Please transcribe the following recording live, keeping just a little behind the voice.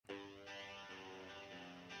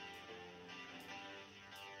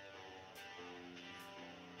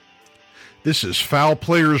This is Foul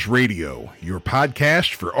Players Radio, your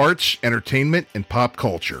podcast for arts, entertainment, and pop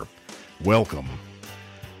culture. Welcome.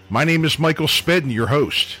 My name is Michael Spedden, your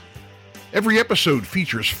host. Every episode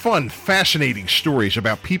features fun, fascinating stories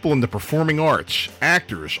about people in the performing arts,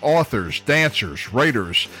 actors, authors, dancers,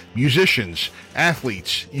 writers, musicians,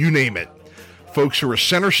 athletes, you name it. Folks who are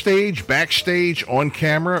center stage, backstage, on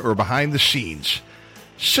camera, or behind the scenes.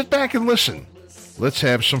 Sit back and listen. Let's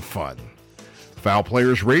have some fun. Foul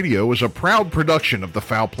Players Radio is a proud production of the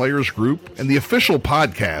Foul Players Group and the official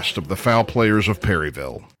podcast of the Foul Players of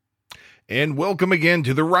Perryville. And welcome again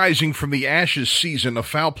to the Rising from the Ashes season of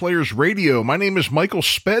Foul Players Radio. My name is Michael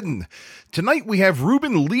Spedden. Tonight we have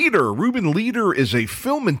Ruben Leder. Ruben Leder is a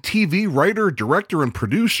film and TV writer, director, and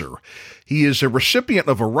producer. He is a recipient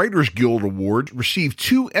of a Writers Guild Award, received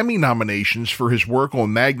 2 Emmy nominations for his work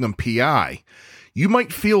on Magnum P.I. You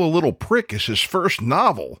Might Feel a Little Prick is his first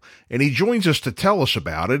novel, and he joins us to tell us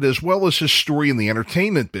about it, as well as his story in the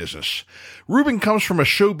entertainment business. Ruben comes from a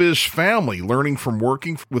showbiz family, learning from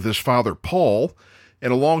working with his father, Paul,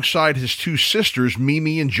 and alongside his 2 sisters,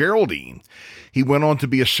 Mimi and Geraldine. He went on to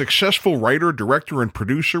be a successful writer, director, and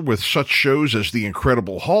producer with such shows as The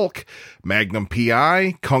Incredible Hulk, Magnum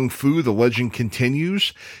P.I., Kung Fu, The Legend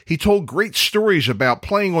Continues. He told great stories about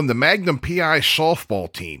playing on the Magnum P.I. softball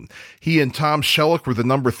team. He and Tom Selleck were the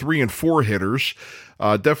number 3 and 4 hitters.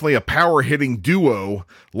 Definitely a power-hitting duo,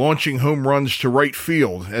 launching home runs to right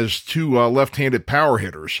field as 2 left-handed power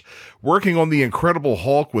hitters. Working on The Incredible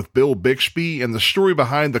Hulk with Bill Bixby and the story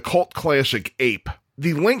behind the cult classic Ape.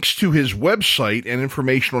 The links to his website and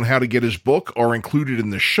information on how to get his book are included in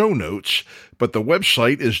the show notes, but the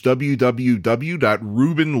website is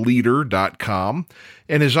www.rubenleder.com,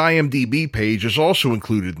 and his IMDb page is also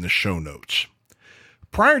included in the show notes.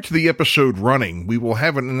 Prior to the episode running, we will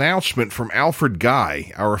have an announcement from Alfred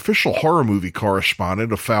Guy, our official horror movie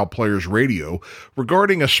correspondent of Foul Players Radio,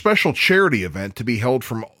 regarding a special charity event to be held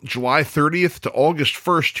from July 30th to August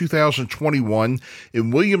 1st, 2021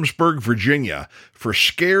 in Williamsburg, Virginia, for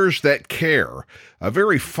Scares That Care, a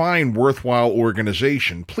very fine, worthwhile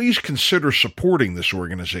organization. Please consider supporting this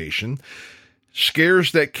organization.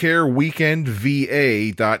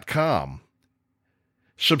 ScaresThatCareWeekendVA.com.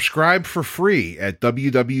 Subscribe for free at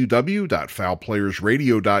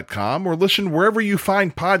www.foulplayersradio.com or listen wherever you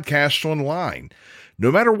find podcasts online.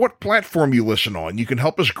 No matter what platform you listen on, you can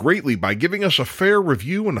help us greatly by giving us a fair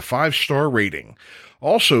review and a 5-star rating.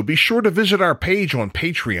 Also, be sure to visit our page on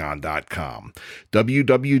patreon.com,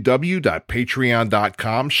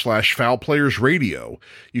 www.patreon.com/foulplayersradio.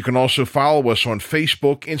 You can also follow us on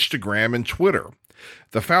Facebook, Instagram, and Twitter.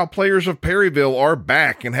 The Foul Players of Perryville are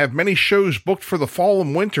back and have many shows booked for the fall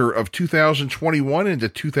and winter of 2021 into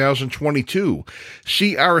 2022.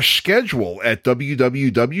 See our schedule at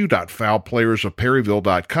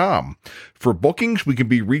www.foulplayersofperryville.com. For bookings, we can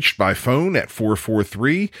be reached by phone at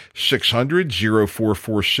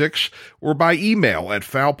 443-600-0446 or by email at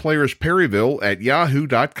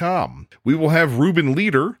foulplayersperryville@yahoo.com. We will have Ruben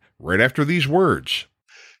Leder right after these words.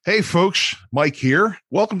 Hey folks, Mike here.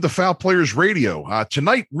 Welcome to Foul Players Radio.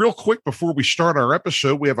 Tonight, real quick before we start our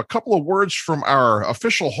episode, we have a couple of words from our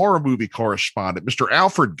official horror movie correspondent, Mr.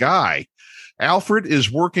 Alfred Guy. Alfred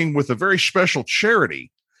is working with a very special charity,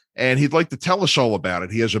 and he'd like to tell us all about it.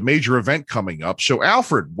 He has a major event coming up. So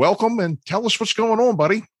Alfred, welcome and tell us what's going on,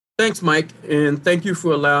 buddy. Thanks, Mike, and thank you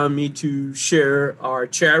for allowing me to share our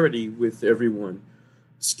charity with everyone.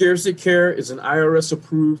 Scares That Care is an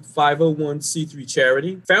IRS-approved 501c3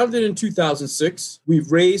 charity. Founded in 2006,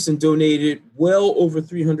 we've raised and donated well over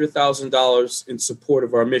 $300,000 in support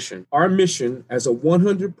of our mission. Our mission, as a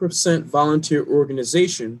 100% volunteer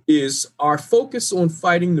organization, is our focus on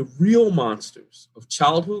fighting the real monsters of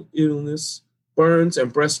childhood illness, burns,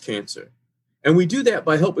 and breast cancer. And we do that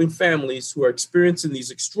by helping families who are experiencing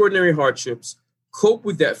these extraordinary hardships cope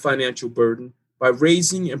with that financial burden by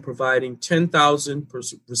raising and providing $10,000 per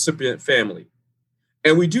recipient family.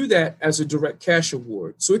 And we do that as a direct cash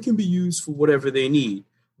award, so it can be used for whatever they need,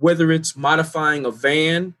 whether it's modifying a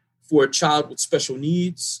van for a child with special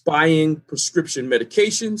needs, buying prescription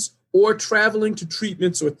medications, or traveling to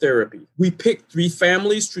treatments or therapy. We pick 3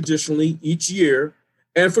 families traditionally each year,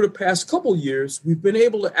 and for the past couple years, we've been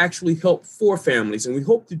able to actually help 4 families, and we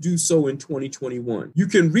hope to do so in 2021. You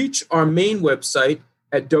can reach our main website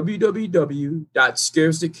at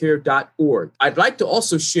www.scaresthatcare.org. I'd like to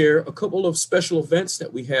also share a couple of special events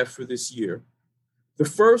that we have for this year. The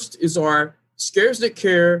first is our Scares That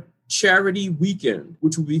Care Charity Weekend,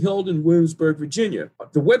 which will be held in Williamsburg, Virginia.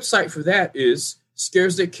 The website for that is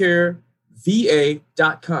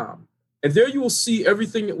scareστhatcareva.com. And there you will see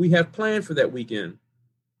everything that we have planned for that weekend.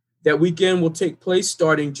 That weekend will take place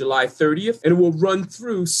starting July 30th and will run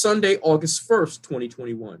through Sunday, August 1st,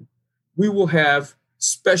 2021. We will have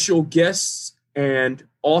special guests and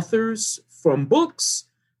authors from books,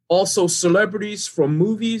 also celebrities from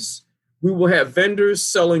movies. We will have vendors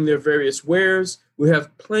selling their various wares. We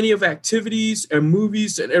have plenty of activities and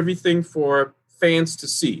movies and everything for fans to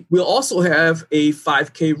see. We'll also have a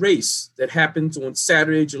 5K race that happens on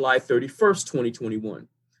Saturday, July 31st, 2021.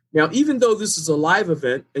 Now, even though this is a live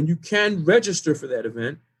event and you can register for that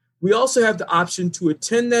event, we also have the option to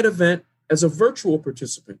attend that event as a virtual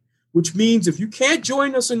participant, which means if you can't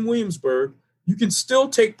join us in Williamsburg, you can still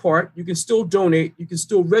take part, you can still donate, you can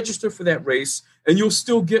still register for that race, and you'll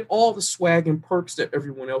still get all the swag and perks that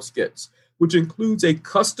everyone else gets, which includes a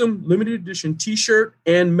custom limited edition t-shirt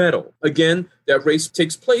and medal. Again, that race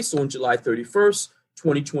takes place on July 31st,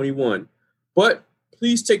 2021. But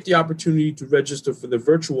please take the opportunity to register for the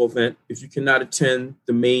virtual event if you cannot attend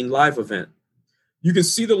the main live event. You can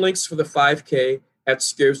see the links for the 5K at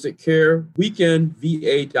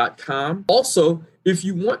scaresthatcareweekendva.com. Also, if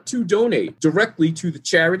you want to donate directly to the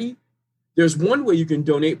charity, there's one way you can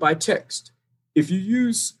donate by text. If you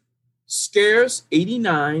use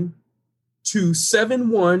SCARES89 to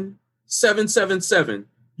 71777,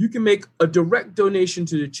 you can make a direct donation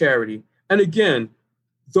to the charity. And again,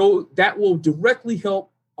 though that will directly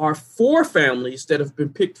help our 4 families that have been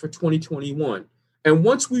picked for 2021. And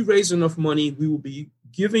once we raise enough money, we will be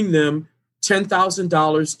giving them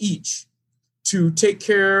 $10,000 each to take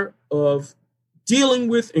care of dealing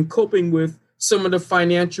with and coping with some of the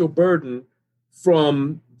financial burden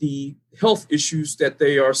from the health issues that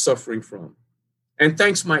they are suffering from. And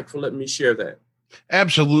thanks, Mike, for letting me share that.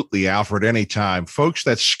 Absolutely, Alfred, anytime. Folks,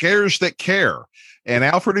 that's Scares That Care. And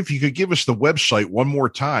Alfred, if you could give us the website one more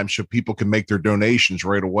time so people can make their donations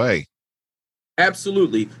right away.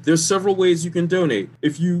 Absolutely. There's several ways you can donate.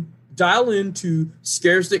 If you dial into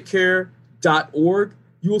scaresthatcare.org,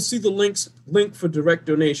 you will see the link for direct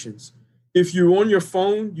donations. If you're on your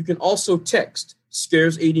phone, you can also text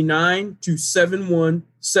SCARES89 to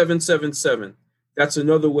 71777. That's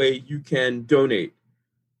another way you can donate.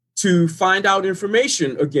 To find out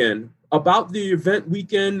information, again, about the event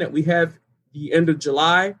weekend that we have the end of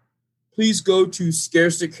July, please go to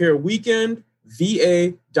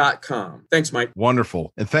scaresthatcareweekendva.com. Thanks, Mike.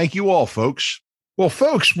 Wonderful. And thank you all, folks. Well,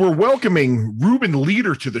 folks, we're welcoming Ruben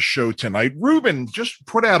Leader to the show tonight. Ruben just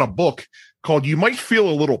put out a book called You Might Feel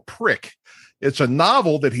a Little Prick. It's a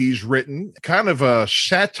novel that he's written, kind of a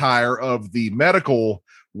satire of the medical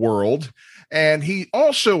world. And he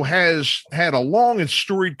also has had a long and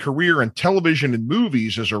storied career in television and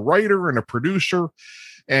movies as a writer and a producer.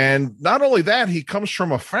 And not only that, he comes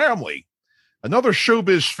from a family, another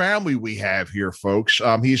showbiz family we have here, folks.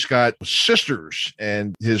 He's got sisters,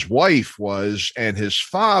 and his wife was, and his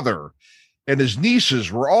father and his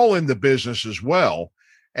nieces were all in the business as well.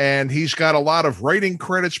 And he's got a lot of writing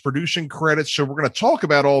credits, producing credits. So we're going to talk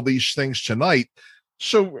about all these things tonight.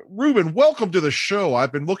 So, Ruben, welcome to the show.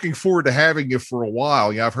 I've been looking forward to having you for a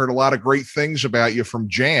while. I've heard a lot of great things about you from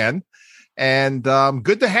Jan, and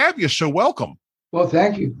good to have you. So welcome. Well,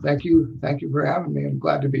 thank you. Thank you. Thank you for having me. I'm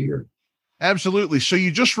glad to be here. Absolutely. So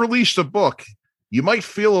you just released a book. You Might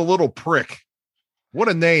Feel a Little Prick. What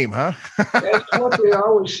a name, huh? That's what they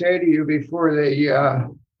always say to you before they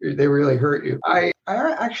really hurt you. I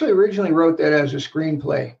actually originally wrote that as a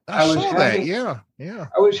screenplay. I saw that. Yeah.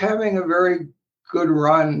 I was having a very good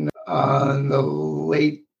run on the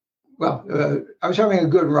late. Well, I was having a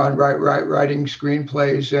good run writing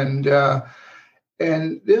screenplays,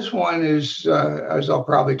 and this one is, as I'll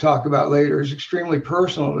probably talk about later, is extremely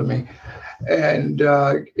personal to me. And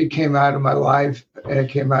it came out of my life, and it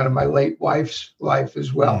came out of my late wife's life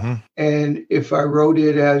as well. Mm-hmm. And if I wrote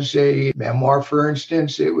it as a memoir, for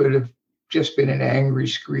instance, it would have just been an angry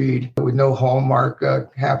screed with no hallmark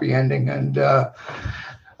happy ending. And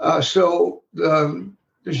so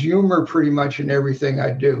there's humor pretty much in everything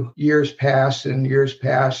I do. Years pass, and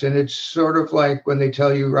it's sort of like when they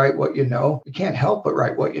tell you write what you know. You can't help but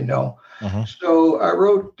write what you know. Uh-huh. So I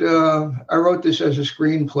wrote this as a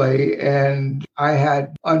screenplay, and I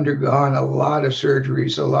had undergone a lot of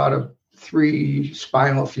surgeries, a lot of 3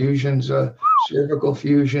 spinal fusions, a cervical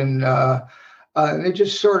fusion, and it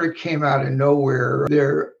just sort of came out of nowhere.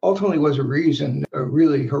 There ultimately was a reason. A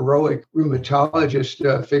really heroic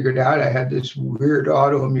rheumatologist figured out I had this weird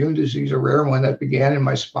autoimmune disease, a rare one that began in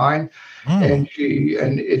my spine, and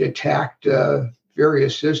it attacked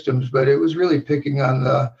various systems, but it was really picking on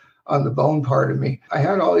the bone part of me. I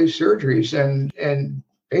had all these surgeries, and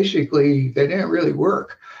basically they didn't really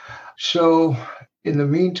work. So in the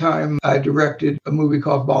meantime, I directed a movie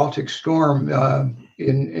called Baltic Storm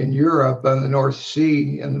in Europe on the North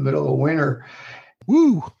Sea in the middle of winter.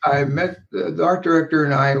 Woo! I met the art director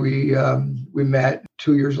and I. We met.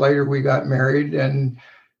 2 years later, we got married, and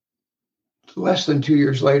less than 2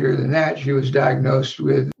 years later than that, she was diagnosed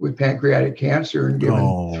with pancreatic cancer and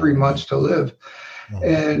given 3 months to live.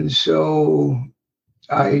 And so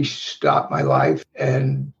I stopped my life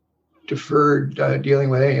and deferred dealing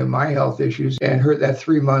with any of my health issues, and that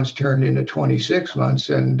 3 months turned into 26 months,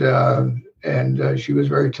 and she was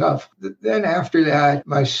very tough. Then after that,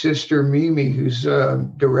 my sister Mimi, who's a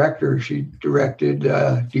director, she directed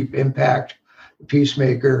Deep Impact,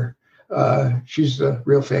 Peacemaker. She's the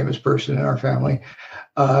real famous person in our family.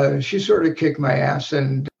 She sort of kicked my ass,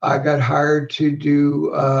 and I got hired to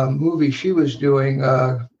do a movie she was doing,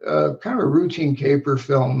 kind of a routine caper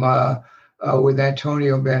film with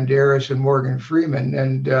Antonio Banderas and Morgan Freeman.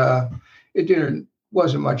 And it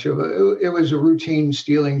wasn't much of it was a routine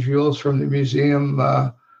stealing jewels from the museum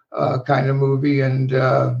kind of movie. And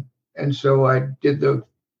so I did the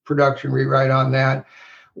production rewrite on that,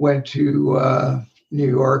 went to New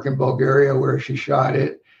York and Bulgaria where she shot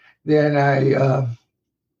it. Then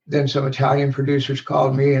some Italian producers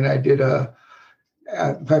called me, and I did my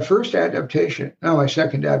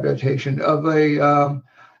second adaptation of a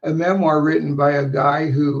memoir written by a guy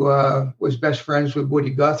who was best friends with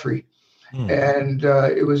Woody Guthrie. And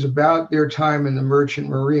it was about their time in the Merchant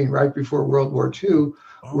Marine right before World War II,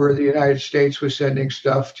 where the United States was sending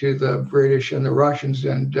stuff to the British and the Russians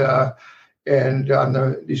and on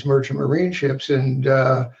these Merchant Marine ships. And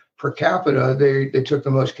per capita, they took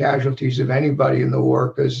the most casualties of anybody in the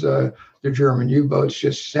war because the German U-boats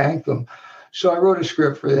just sank them. So I wrote a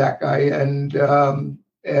script for that guy, and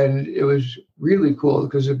it was really cool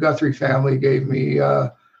because the Guthrie family gave me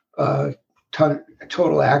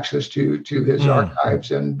total access to his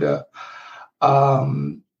archives. And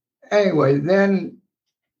anyway, then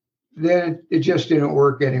it just didn't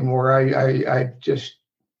work anymore. I just,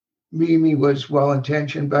 Mimi was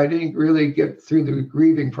well-intentioned, but I didn't really get through the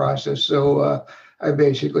grieving process. So I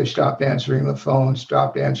basically stopped answering the phone,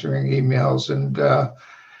 stopped answering emails. And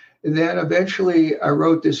then eventually I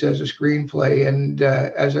wrote this as a screenplay. And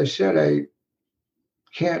as I said, I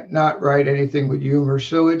can't not write anything with humor.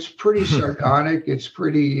 So it's pretty sardonic. It's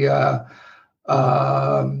pretty, it's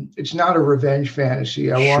not a revenge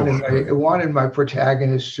fantasy. I wanted my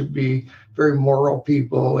protagonists to be very moral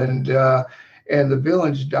people, and the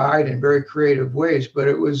villains died in very creative ways, but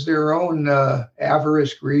it was their own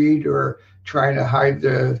avarice, greed, or trying to hide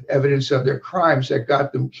the evidence of their crimes that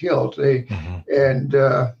got them killed. And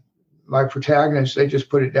my protagonists, they just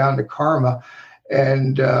put it down to karma,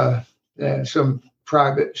 and some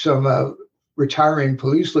retiring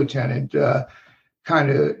police lieutenant kind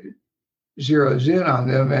of zeroes in on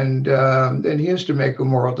them, and then he has to make a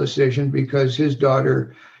moral decision because his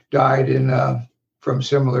daughter died from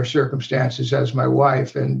similar circumstances as my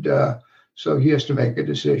wife, and so he has to make a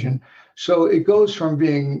decision. So it goes from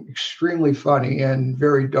being extremely funny and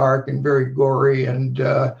very dark and very gory and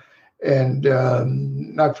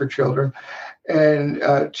not for children, and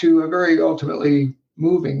to a very ultimately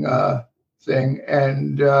moving thing.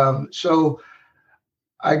 And so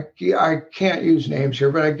I can't use names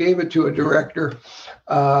here, but I gave it to a director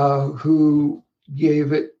who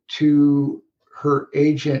gave it to her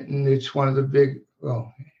agent, and it's one of the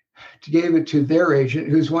gave it to their agent,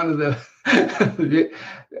 who's one of the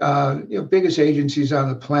biggest agencies on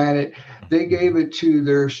the planet. They gave it to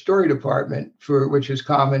their story department, which is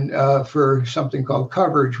common for something called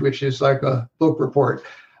coverage, which is like a book report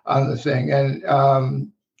on the thing. And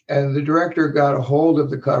the director got a hold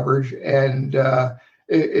of the coverage, and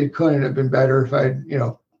it couldn't have been better if I'd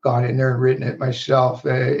gone in there and written it myself.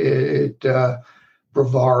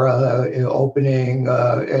 Bravura opening,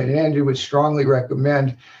 and Andy would strongly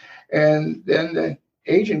recommend. And then the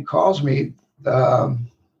agent calls me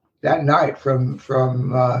that night from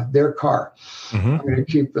their car. I'm going to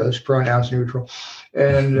keep those pronouns neutral.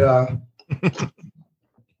 And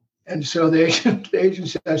and so the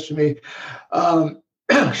agent says to me,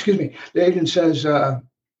 excuse me, the agent says,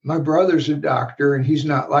 my brother's a doctor and he's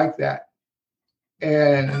not like that.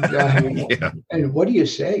 And and what do you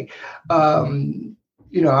say?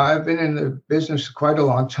 I've been in the business quite a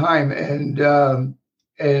long time,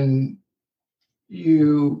 and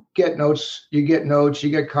you get notes, you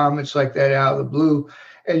get comments like that out of the blue,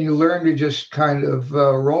 and you learn to just kind of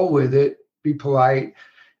roll with it, be polite,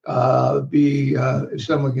 if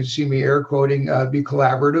someone can see me air quoting, be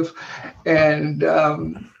collaborative. And,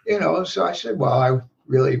 so I said, well, I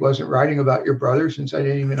really wasn't writing about your brother since I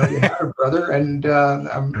didn't even know you had a brother. And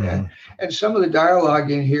some of the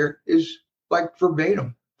dialogue in here is like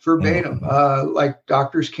verbatim verbatim. Like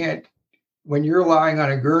doctors can't, when you're lying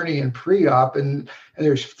on a gurney in pre-op and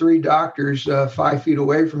there's 3 doctors 5 feet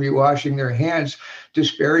away from you washing their hands,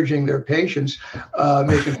 disparaging their patients,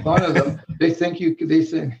 making fun of them, they think,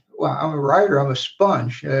 well, I'm a writer, I'm a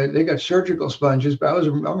sponge. They got surgical sponges, but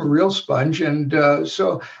I'm a real sponge. And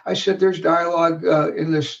so I said, there's dialogue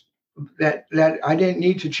in this that I didn't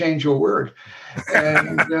need to change a word.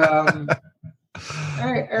 And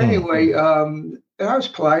anyway, and I was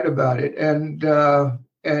polite about it.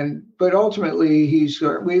 But ultimately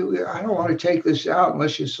I don't want to take this out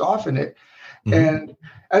unless you soften it. Mm-hmm. And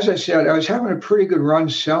as I said, I was having a pretty good run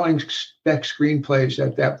selling spec screenplays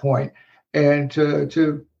at that point, and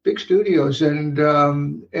to big studios, and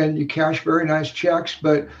you cash very nice checks.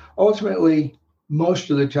 But ultimately, most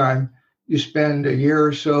of the time, you spend a year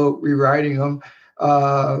or so rewriting them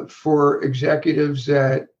for executives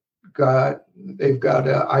that they've got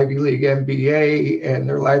an Ivy League MBA, and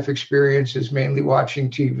their life experience is mainly watching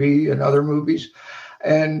TV and other movies.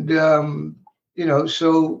 And,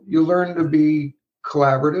 so you learn to be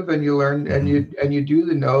collaborative, and you learn, and you do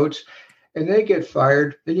the notes, and they get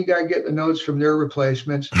fired. Then you got to get the notes from their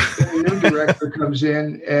replacements. Then a new director comes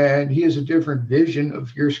in, and he has a different vision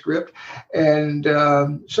of your script. And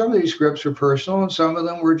some of these scripts are personal, and some of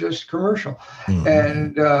them were just commercial. Mm-hmm.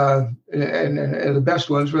 And the best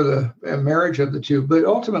ones were the marriage of the two. But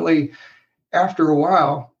ultimately, after a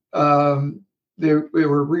while, they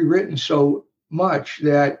were rewritten so much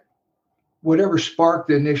that whatever sparked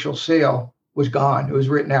the initial sale was gone. It was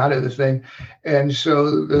written out of the thing. And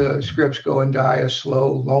so the scripts go and die a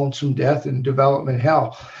slow, lonesome death in development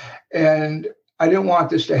hell. And I didn't want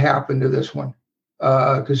this to happen to this one,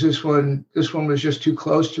 because this one was just too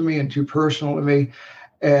close to me and too personal to me.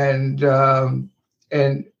 And so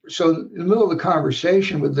in the middle of the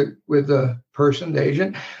conversation with the person, the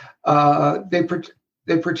agent,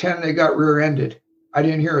 they pretend they got rear-ended. I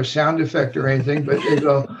didn't hear a sound effect or anything, but they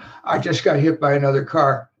go, I just got hit by another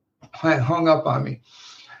car. Hung up on me.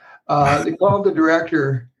 They called the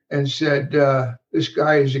director and said, this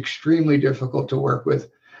guy is extremely difficult to work with.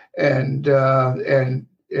 And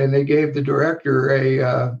they gave the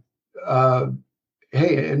director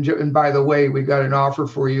hey, and by the way, we got an offer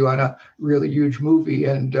for you on a really huge movie,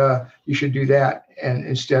 and you should do that. And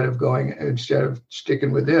instead of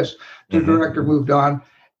sticking with this, the director moved on,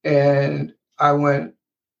 and I went,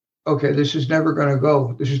 okay, this is never going to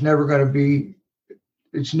go. This is never going to be.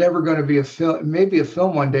 It's never going to be a film, maybe a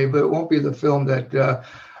film one day, but it won't be the film that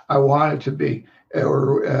I want it to be,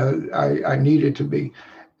 or I need it to be.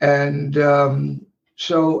 And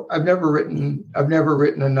so I've never written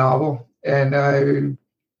a novel, and I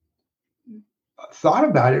thought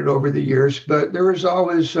about it over the years, but there was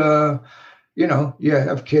always, you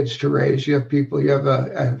have kids to raise, you have people, you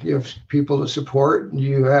have people to support, and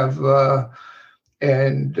you have,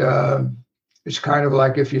 it's kind of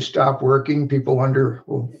like if you stop working, people wonder,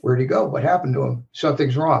 well, where'd he go? What happened to him?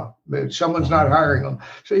 Something's wrong. Someone's not hiring him.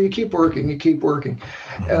 So you keep working.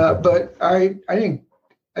 But I think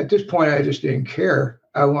at this point, I just didn't care.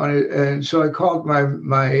 And so I called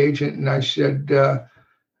my agent, and I said,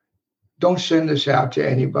 don't send this out to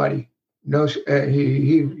anybody. No,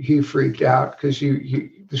 he freaked out, because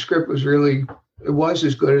the script was it was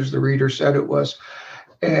as good as the reader said it was.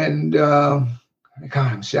 And,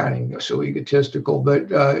 God, I'm sounding so egotistical,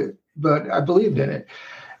 but I believed in it.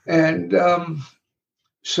 And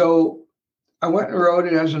so I went and wrote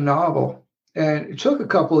it as a novel. And it took a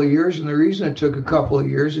couple of years. And the reason it took a couple of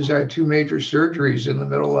years is I had 2 major surgeries in the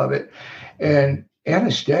middle of it. And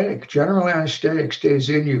general anesthetic stays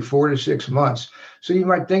in you 4 to 6 months. So you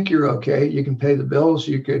might think you're okay. You can pay the bills.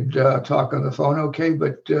 You could talk on the phone okay.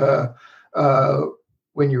 But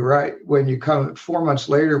when you come 4 months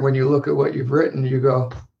later, when you look at what you've written, you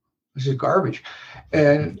go, this is garbage.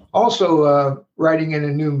 And also writing in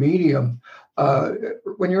a new medium,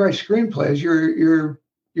 when you write screenplays,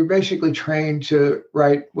 you're basically trained to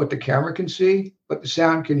write what the camera can see, what the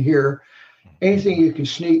sound can hear.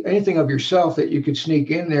 Anything of yourself that you could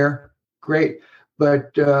sneak in there, great.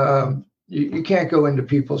 But you can't go into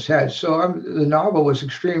people's heads. So writing a novel was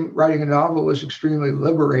extremely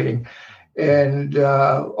liberating. And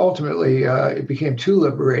ultimately, it became too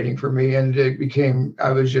liberating for me. And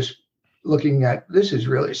I was just looking at, this is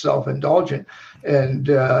really self-indulgent. And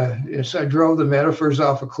so I drove the metaphors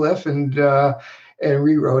off a cliff and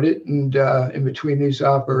rewrote it. And in between these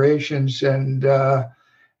operations, and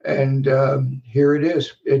here it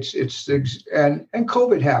is. And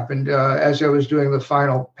COVID happened as I was doing the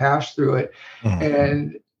final pass through it. Mm-hmm.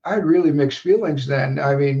 And I had really mixed feelings then.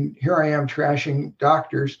 I mean, here I am trashing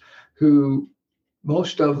doctors who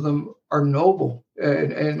most of them are noble,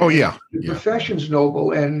 and the profession's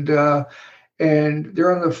noble, and they're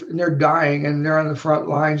dying, and they're on the front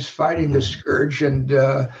lines fighting the scourge, and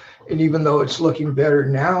even though it's looking better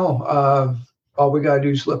now, all we got to do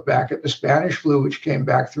is look back at the Spanish flu, which came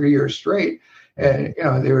back 3 years straight. And,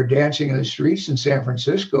 they were dancing in the streets in San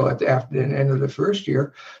Francisco after the end of the first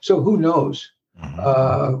year. So who knows?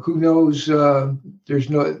 Who knows?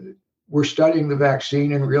 We're studying the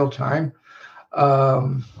vaccine in real time.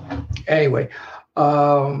 Anyway,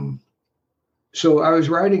 so I was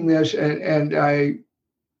writing this, and I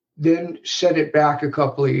then set it back a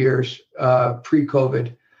couple of years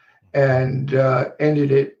pre-COVID, and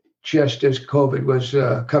ended it just as COVID was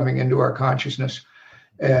coming into our consciousness.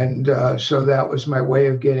 And so that was my way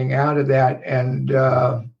of getting out of that. And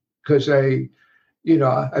because I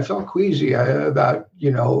felt queasy about,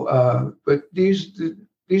 but these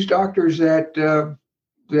doctors that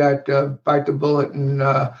bite the bullet in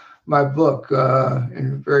my book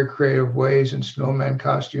in very creative ways, and snowman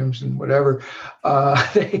costumes and whatever,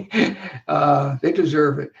 they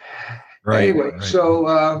deserve it. Right. Anyway, right.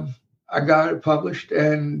 So I got it published,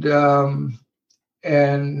 and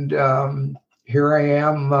here I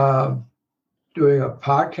am doing a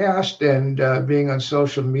podcast and being on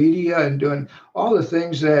social media and doing all the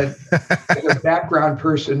things that as a background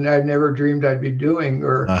person I never dreamed I'd be doing,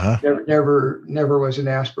 or never was an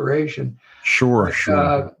aspiration. Sure.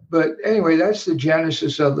 But anyway, that's the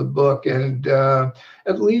genesis of the book, and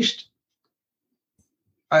at least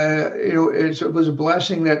it was a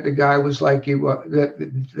blessing that the guy was like that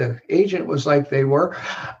the agent was like they were.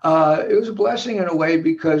 It was a blessing in a way,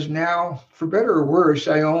 because now, for better or worse,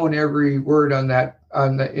 I own every word in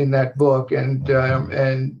that book.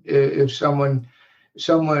 And if someone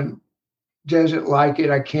doesn't like it,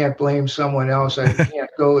 I can't blame someone else. I can't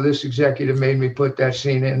go, this executive made me put that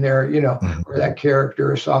scene in there, or that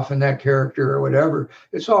character, or soften that character, or whatever.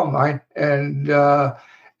 It's all mine. And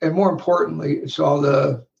more importantly, it's all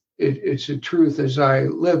it's a truth as I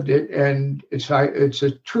lived it, and it's a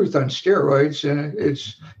truth on steroids, and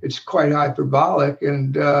it's quite hyperbolic,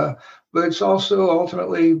 and but it's also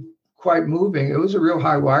ultimately quite moving. It was a real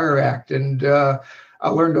high wire act, and I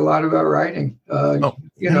learned a lot about writing.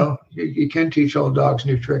 You can teach old dogs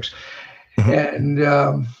new tricks, and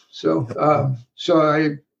so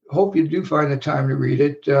I hope you do find the time to read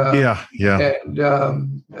it.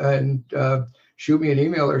 And shoot me an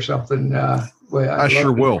email or something. I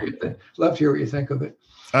sure will. Love to hear what you think of it.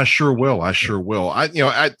 I sure will.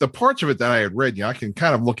 The parts of it that I had read, I can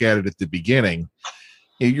kind of look at it at the beginning.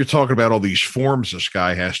 You're talking about all these forms this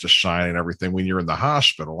guy has to sign and everything when you're in the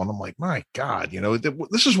hospital. And I'm like, my God,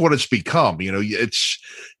 this is what it's become.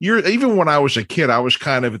 Even when I was a kid, I was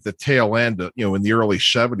kind of at the tail end of, in the early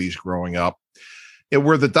 70s growing up,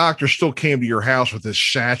 where the doctor still came to your house with his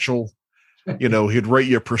satchel. He'd write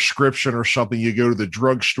you a prescription or something. You go to the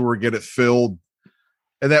drugstore, get it filled,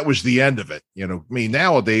 and that was the end of it.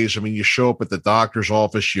 Nowadays, you show up at the doctor's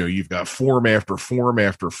office, you've got form after form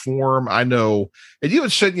after form. I know. And you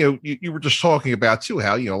had said, you were just talking about too,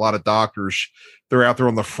 how, a lot of doctors, they're out there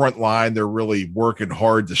on the front line. They're really working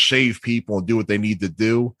hard to save people and do what they need to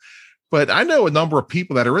do. But I know a number of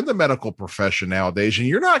people that are in the medical profession nowadays, and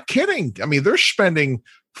you're not kidding. They're spending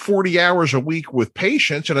 40 hours a week with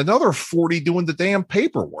patients and another 40 doing the damn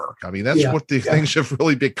paperwork. That's what the things have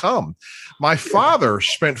really become. My father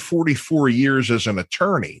spent 44 years as an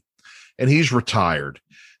attorney, and he's retired,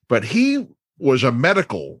 but he was a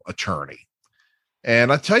medical attorney.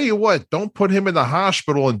 And I tell you what, don't put him in the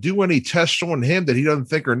hospital and do any tests on him that he doesn't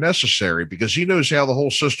think are necessary, because he knows how the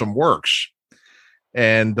whole system works.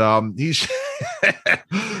 And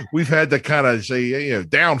we've had to kind of say,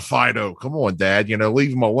 down Fido, come on, Dad,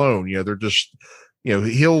 leave him alone. They're just,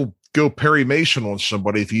 he'll go Perry Mason on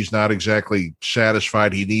somebody if he's not exactly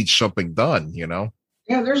satisfied he needs something done, Yeah,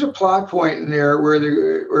 there's a plot point in there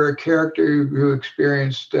where a character who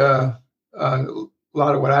experienced a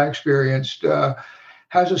lot of what I experienced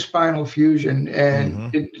has a spinal fusion,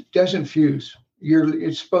 and it doesn't fuse.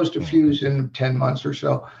 It's supposed to fuse in 10 months or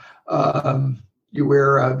so. You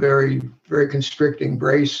wear a very, very constricting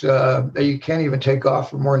brace that you can't even take off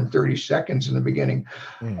for more than 30 seconds in the beginning.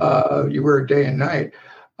 You wear it day and night.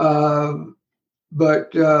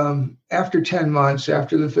 But after 10 months,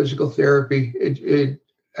 after the physical therapy, it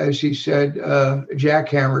as he said, a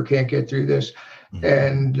jackhammer can't get through this.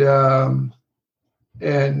 And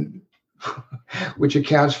which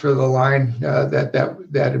accounts for the line that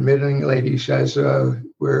admitting lady says,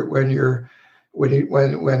 where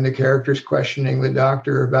when the character's questioning the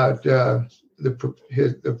doctor about the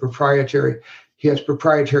proprietary, he has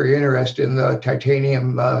proprietary interest in the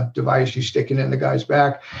titanium device he's sticking in the guy's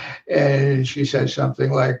back. And she says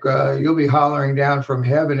something like, you'll be hollering down from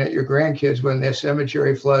heaven at your grandkids when the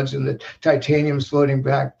cemetery floods and the titanium's floating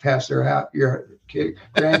back past their house, your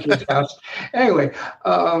grandkids' house. Anyway,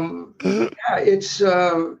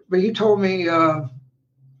 but he told me,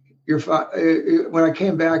 when I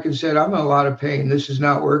came back and said, I'm in a lot of pain, this is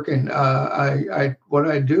not working, what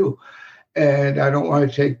do I do? And I don't want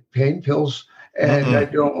to take pain pills, and I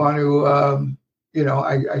don't want to,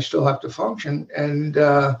 I still have to function.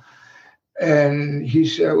 And he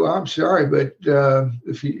said, well, I'm sorry, but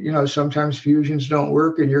if sometimes fusions don't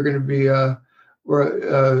work, and you're going to be, or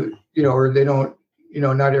they don't,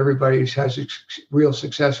 not everybody has a real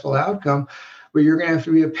successful outcome, but you're going to have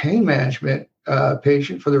to be a pain management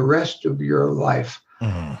patient for the rest of your life.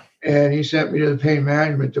 Mm-hmm. And he sent me to the pain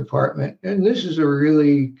management department. And this is a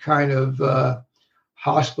really kind of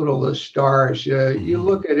hospital of stars. You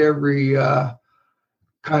look at every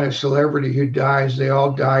kind of celebrity who dies, they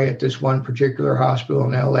all die at this one particular hospital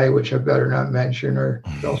in LA, which I better not mention, or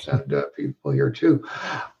they'll send people here too.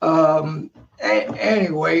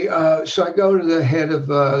 Anyway, so I go to the head of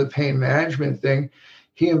the pain management thing.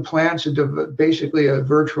 He implants basically a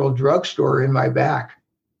virtual drugstore in my back,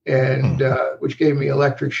 and which gave me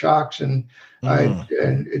electric shocks, and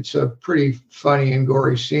it's a pretty funny and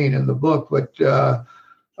gory scene in the book, but in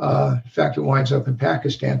fact, it winds up in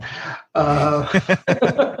Pakistan. But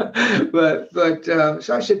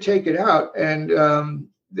so I said, take it out, and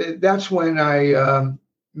that's when I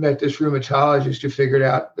met this rheumatologist who figured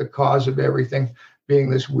out the cause of everything being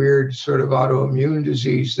this weird sort of autoimmune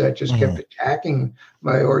disease that just kept attacking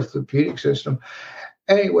my orthopedic system.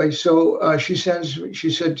 Anyway, so she said,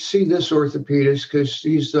 see this orthopedist, because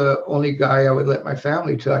he's the only guy I would let my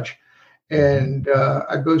family touch. And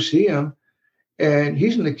I go see him, and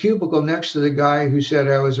he's in the cubicle next to the guy who said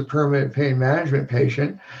I was a permanent pain management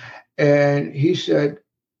patient. And he said,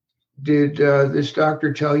 did this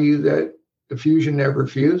doctor tell you that the fusion never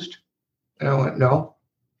fused? And I went, no.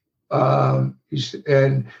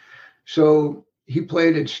 And so he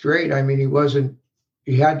played it straight. I mean,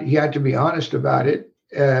 he had to be honest about it.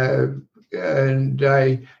 And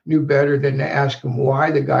I knew better than to ask him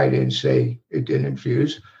why the guy didn't say it didn't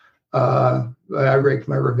fuse. But I raked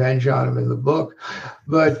my revenge on him in the book.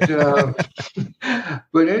 But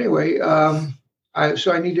but anyway, so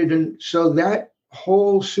that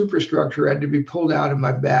whole superstructure had to be pulled out of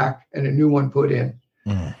my back and a new one put in.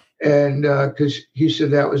 And because he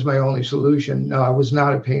said that was my only solution. No, I was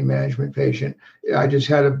not a pain management patient. I just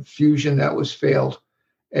had a fusion that was failed.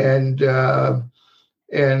 And the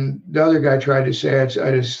other guy tried to say I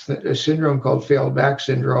had a syndrome called failed back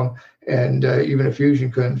syndrome, and even a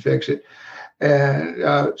fusion couldn't fix it. And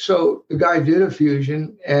so the guy did a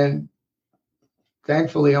fusion, and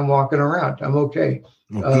thankfully I'm walking around. I'm okay.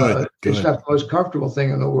 Good. It's not the most comfortable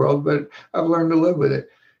thing in the world, but I've learned to live with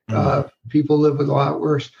it. People live with a lot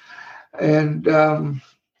worse. And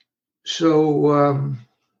so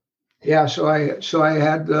I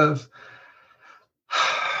had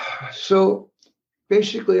so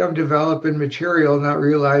basically I'm developing material, not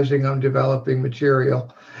realizing I'm developing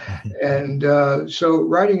material. And so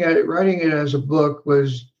writing it as a book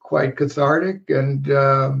was quite cathartic, and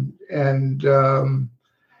I'm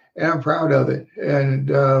proud of it.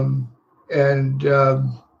 And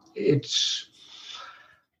it's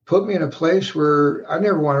put me in a place where I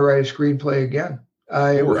never want to write a screenplay again.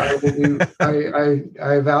 I've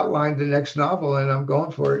outlined the next novel, and I'm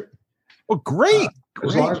going for it. Well, great.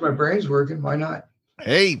 As long as my brain's working, why not?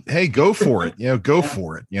 Hey, go for it. Go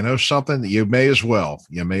for it. Something that you may as well.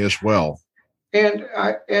 And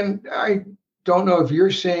I don't know if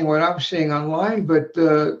you're seeing what I'm seeing online, but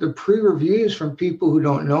the pre-reviews from people who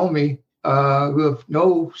don't know me, who have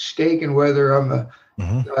no stake in whether I'm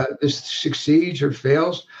this succeeds or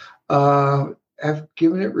fails, have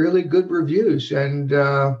given it really good reviews. And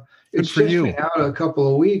it's just been out a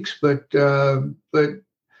couple of weeks, but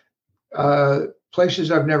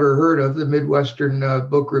places I've never heard of, the Midwestern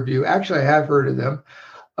Book Review. Actually, I have heard of them.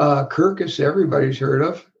 Kirkus, everybody's heard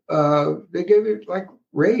of. They gave it like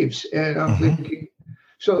raves, and I'm thinking,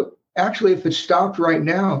 so actually, if it stopped right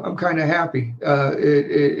now, I'm kind of happy.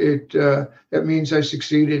 That means I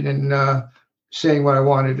succeeded in saying what I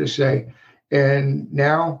wanted to say, and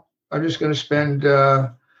now I'm just going to spend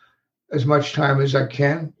as much time as I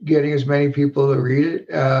can getting as many people to read it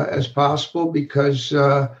as possible, because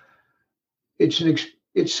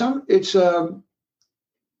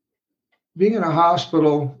being in a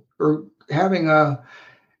hospital or having a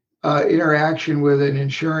interaction with an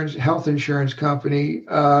health insurance company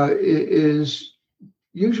is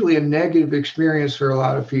usually a negative experience for a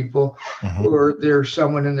lot of people, or there's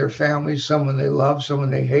someone in their family, someone they love,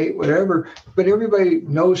 someone they hate, whatever. But everybody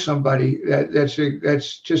knows somebody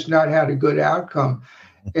that's just not had a good outcome.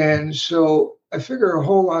 And so I figure a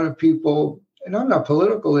whole lot of people, and I'm not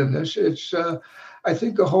political in this, I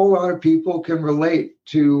think a whole lot of people can relate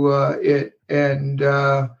to it. And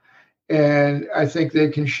I think they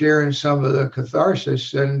can share in some of the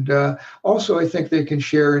catharsis. And also, I think they can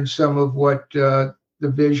share in some of what the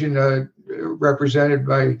vision represented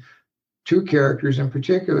by two characters in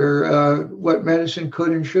particular, what medicine could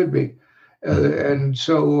and should be. And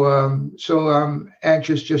so I'm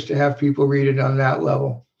anxious just to have people read it on that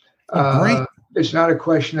level. Great. It's not a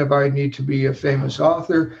question of I need to be a famous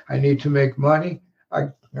author. I need to make money.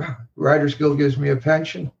 Writers Guild gives me a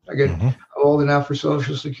pension. I get old enough for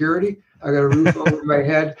Social Security. I got a roof over my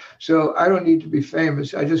head. So I don't need to be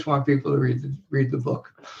famous. I just want people to read the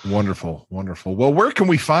book. Wonderful. Wonderful. Well, where can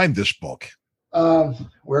we find this book?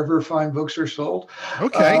 Wherever fine books are sold.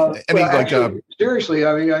 Okay. Seriously,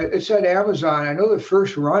 I mean, it's at Amazon. I know the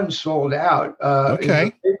first run sold out in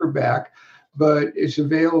the paperback, but it's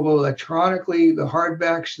available electronically. The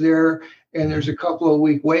hardback's there, and there's a couple of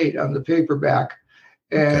week wait on the paperback.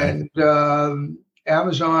 And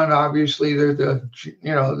Amazon, obviously, they're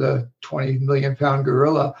the 20 million pound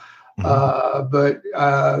gorilla. But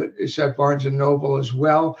it's at Barnes and Noble as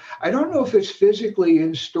well. I don't know if it's physically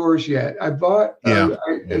in stores yet. I bought,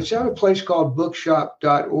 it's at a place called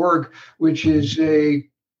bookshop.org, which is a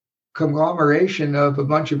conglomeration of a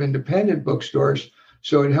bunch of independent bookstores.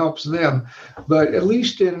 So it helps them. But at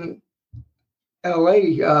least in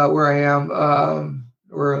LA, where I am,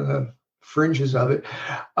 we're on the fringes of it,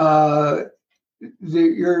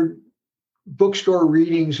 your bookstore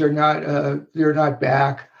readings are not, they're not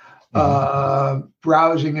back.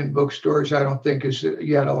 Browsing in bookstores, I don't think is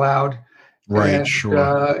yet allowed. Right, and, sure.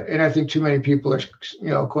 And I think too many people are,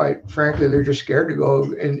 quite frankly, they're just scared to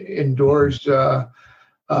go indoors.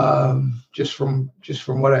 Just from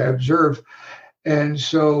what I observe, and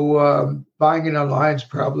so buying it online is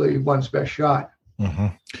probably one's best shot.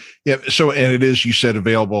 Yeah. So, and it is, you said,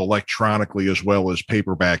 available electronically as well as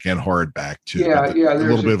paperback and hardback too. Yeah. A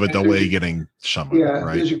little bit of a delay getting some. Yeah.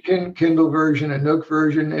 Right? There's a Kindle version, a Nook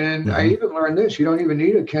version. And I even learned this. You don't even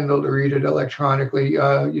need a Kindle to read it electronically.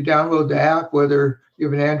 You download the app, whether you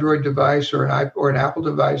have an Android device or an Apple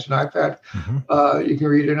device, an iPad, you can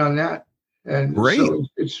read it on that. And great. So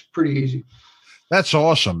it's pretty easy. That's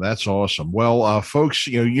awesome. That's awesome. Well, folks,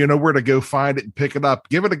 you know where to go find it and pick it up.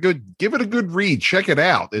 Give it a good read. Check it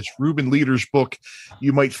out. It's Reuben Leder's book.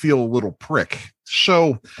 You might feel a little prick.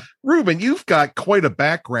 So, Reuben, you've got quite a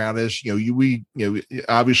background as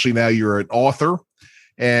obviously now you're an author,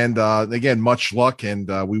 and again, much luck, and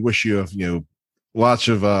we wish you lots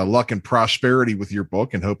of luck and prosperity with your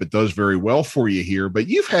book, and hope it does very well for you here. But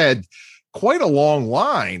you've had quite a long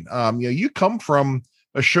line. You come from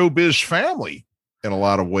a showbiz family in a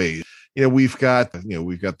lot of ways. We've got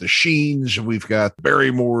the Sheens, and we've got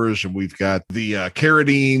Barrymores, and we've got the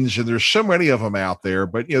Carradines, and there's so many of them out there.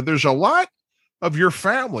 But there's a lot of your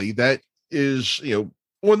family that is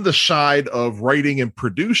on the side of writing and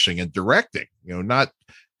producing and directing. Not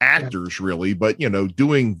actors really, but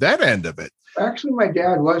doing that end of it. Actually, my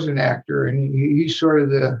dad was an actor, and he's sort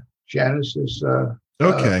of the genesis of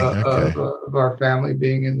our family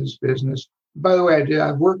being in this business. By the way,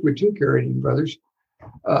 I've worked with two Carradine brothers.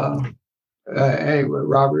 Anyway,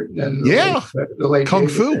 Robert and the late Kung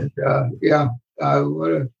David. Fu.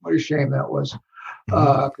 What a shame that was,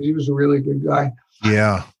 because he was a really good guy.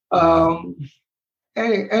 Yeah.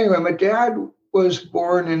 Anyway, my dad was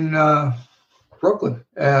born in Brooklyn,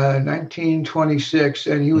 1926,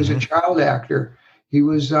 and he was a child actor. He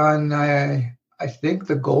was on, I think,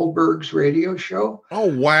 the Goldbergs radio show.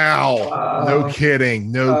 Oh, wow. No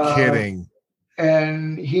kidding.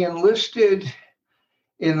 And he enlisted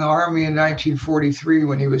in the Army in 1943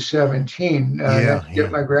 when he was 17. To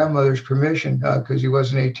get my grandmother's permission because he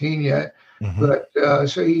wasn't 18 yet. But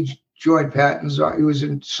so he joined Patton's. He was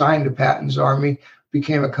assigned to Patton's Army,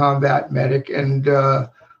 became a combat medic, and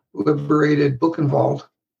liberated Buchenwald.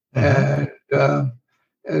 And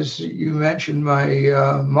as you mentioned,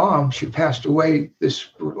 my mom, she passed away this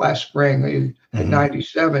last spring at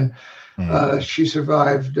 97. She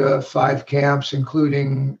survived 5 camps,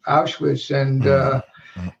 including Auschwitz, and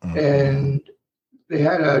they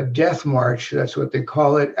had a death march. That's what they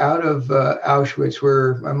call it, out of Auschwitz,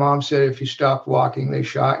 where my mom said if you stopped walking, they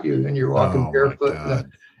shot you, and you're walking barefoot.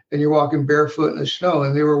 And you're walking barefoot in the snow.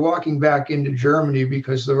 And they were walking back into Germany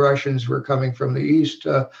because the Russians were coming from the east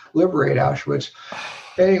to liberate Auschwitz.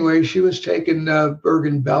 Anyway, she was taken to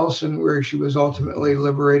Bergen-Belsen, where she was ultimately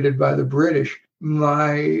liberated by the British.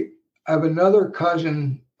 I have another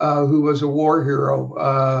cousin who was a war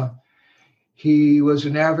hero. He was a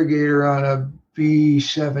navigator on a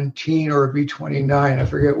B-17 or a B-29, I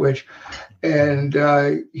forget which. And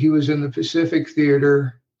he was in the Pacific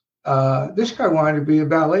Theater. This guy wanted to be a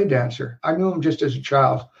ballet dancer. I knew him just as a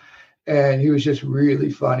child, and he was just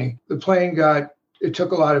really funny. The plane it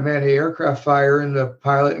took a lot of anti-aircraft fire, and the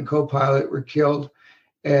pilot and co-pilot were killed,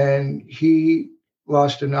 and he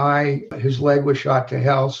lost an eye. His leg was shot to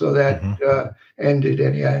hell, so that ended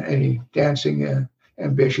any dancing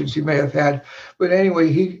ambitions he may have had. But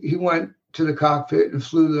anyway, he went to the cockpit and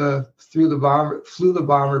flew the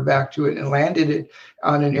bomber back to it and landed it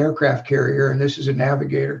on an aircraft carrier. And this is a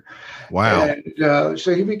navigator. Wow. And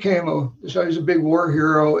so he he's a big war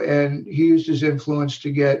hero, and he used his influence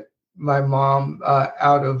to get my mom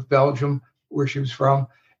out of Belgium, where she was from,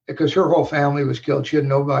 because her whole family was killed. She had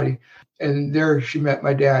nobody. And there she met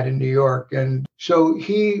my dad in New York. And so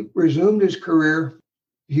he resumed his career.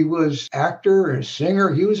 He was actor and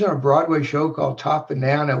singer. He was on a Broadway show called Top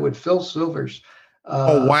Banana with Phil Silvers.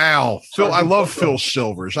 Oh, wow. Phil, I love Phil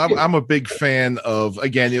Silvers. I'm a big fan of,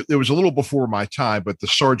 again, it was a little before my time, but the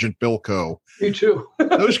Sergeant Bilko. Me too.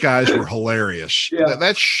 Those guys were hilarious. Yeah.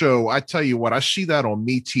 That show, I tell you what, I see that on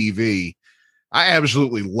MeTV. I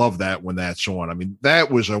absolutely love that when that's on. I mean,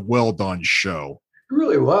 that was a well done show. It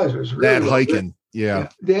really was. It was really that hiking. Yeah.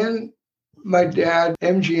 Then my dad,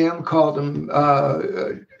 MGM, called him,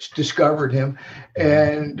 discovered him,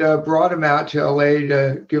 and brought him out to LA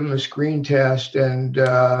to give him a screen test and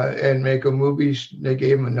make a movie. They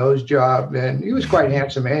gave him a nose job, and he was quite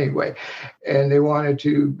handsome anyway. And they wanted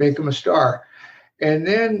to make him a star. And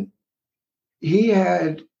then he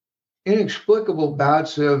had inexplicable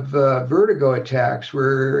bouts of vertigo attacks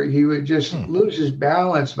where he would just lose his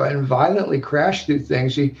balance and violently crash through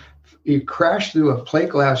things. He crashed through a plate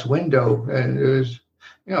glass window, and there was,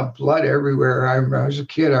 blood everywhere. I was a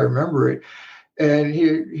kid. I remember it. And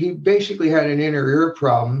he basically had an inner ear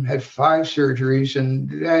problem, had 5 surgeries, and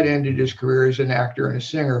that ended his career as an actor and a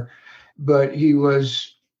singer. But he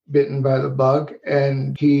was bitten by the bug,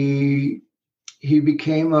 and he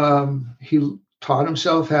became, he taught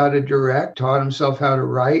himself how to direct, taught himself how to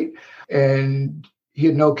write, and he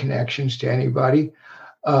had no connections to anybody.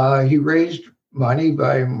 He raised money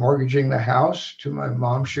by mortgaging the house, to my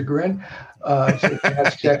mom's chagrin, and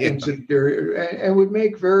would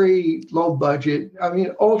make very low budget,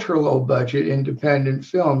 ultra low budget independent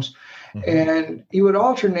films. Mm-hmm. And he would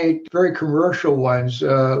alternate very commercial ones,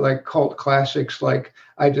 like cult classics like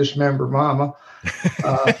I Dismember Mama.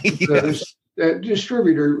 Yes. The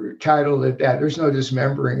distributor titled it that. There's no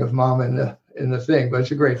dismembering of Mama in the thing, but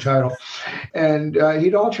it's a great title. And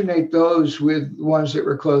he'd alternate those with ones that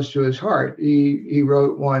were close to his heart. He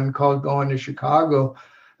wrote one called Going to Chicago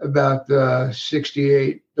about the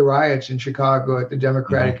riots in Chicago at the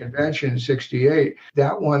Democratic Convention in 68.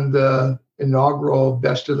 That won the inaugural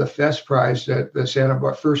Best of the Fest prize at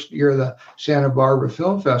the first year of the Santa Barbara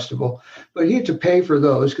Film Festival. But he had to pay for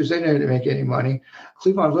those because they didn't make any money.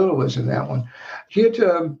 Cleavon Little was in that one. He had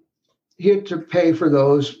to pay for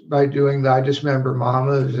those by doing the I Dismember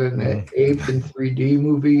Mama, an aped in 3D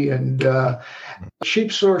movie, and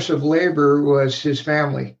cheap source of labor was his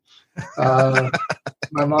family.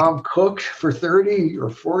 My mom cooked for 30 or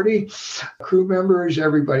 40 crew members.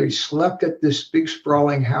 Everybody slept at this big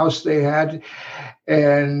sprawling house they had.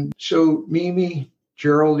 And so Mimi,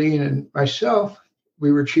 Geraldine, and myself,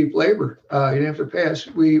 we were cheap labor. You didn't have to pay us.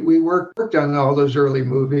 We worked on all those early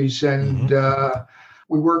movies, and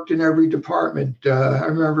we worked in every department. I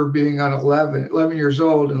remember being on 11 years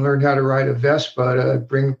old and learned how to ride a Vespa to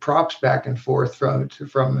bring props back and forth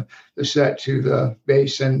from the set to the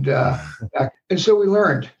base and back. And so we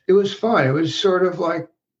learned. It was fun. It was sort of like,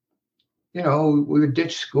 we would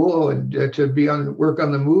ditch school and to work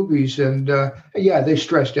on the movies. And they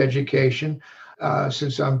stressed education.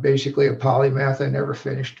 Since I'm basically a polymath, I never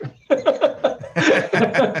finished.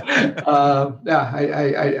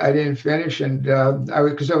 I didn't finish, and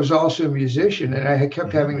because I was also a musician, and I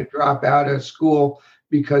kept having to drop out of school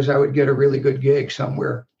because I would get a really good gig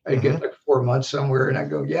somewhere. I'd get like 4 months somewhere, and I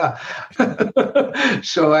go, yeah.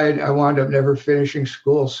 So I wound up never finishing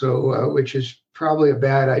school. So which is probably a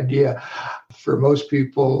bad idea for most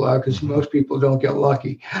people because most people don't get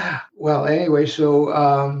lucky. Well, anyway,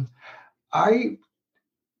 so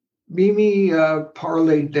Mimi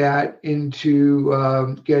parlayed that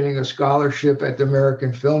into getting a scholarship at the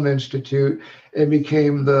American Film Institute and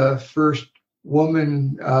became the first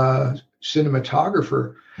woman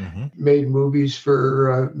cinematographer, made movies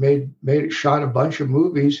for, shot a bunch of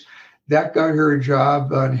movies. That got her a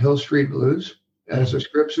job on Hill Street Blues as a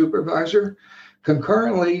script supervisor.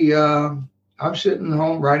 Concurrently, I'm sitting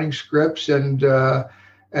home writing scripts and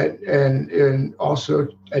also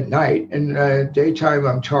at night. And daytime,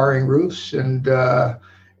 I'm tarring roofs and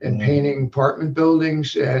painting apartment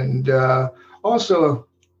buildings. And also,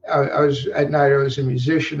 I was at night. I was a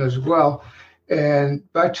musician as well. And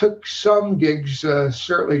I took some gigs,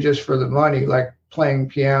 certainly just for the money, like playing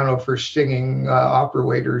piano for singing opera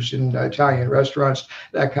waiters in Italian restaurants,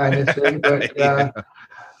 that kind of thing. But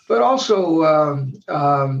but also,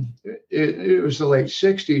 it was the late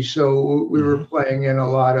 60s, so we were playing in a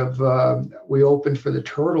lot of, we opened for the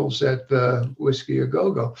Turtles at the Whiskey A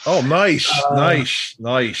Go-Go. Oh, nice.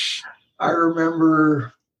 I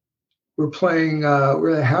remember we're playing,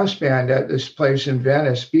 we're the house band at this place in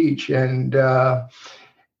Venice Beach, and a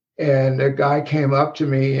guy came up to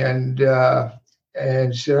me and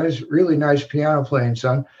said, "That's really nice piano playing,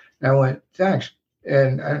 son." And I went, "Thanks."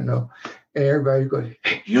 And I don't know. And everybody goes,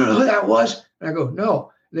 "Hey, you know who that was?" And I go,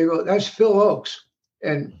 "No." And they go, "That's Phil Ochs."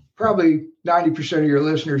 And probably 90% of your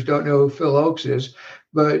listeners don't know who Phil Ochs is,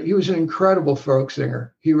 but he was an incredible folk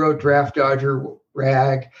singer. He wrote Draft Dodger,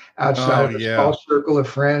 Rag, Outside of the Small Circle of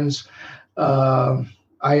Friends. I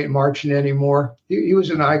Ain't Marching Anymore. He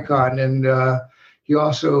was an icon, and he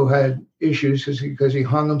also had issues because he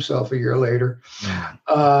hung himself a year later.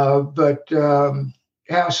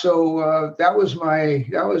 So that was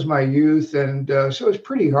my youth, and so it's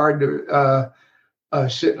pretty hard to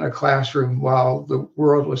sit in a classroom while the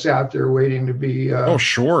world was out there waiting to be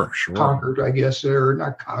conquered, I guess, or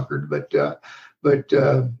not conquered, but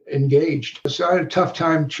engaged. So I had a tough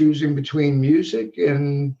time choosing between music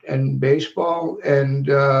and baseball and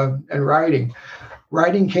writing.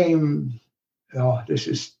 Writing came. Oh, this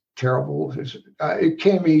is terrible. It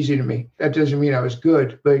came easy to me. That doesn't mean I was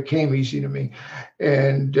good, but it came easy to me.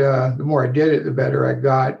 And the more I did it, the better I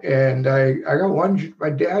got. And I got one. My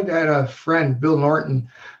dad had a friend, Bill Norton,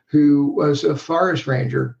 who was a forest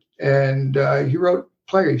ranger, and he wrote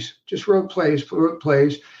plays. He finally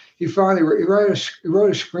wrote a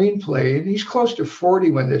screenplay, and he's close to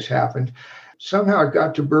 40 when this happened. Somehow it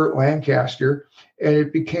got to Burt Lancaster, and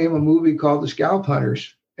it became a movie called The Scalp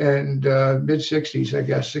Hunters. And mid-60s, I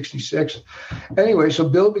guess, 66. Anyway, so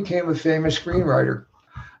Bill became a famous screenwriter.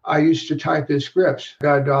 I used to type his scripts,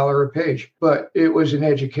 got $1 a page. But it was an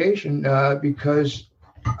education because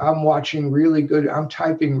I'm typing really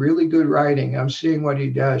good writing. I'm seeing what he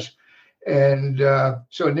does. And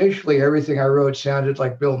so initially, everything I wrote sounded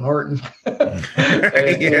like Bill Norton. Then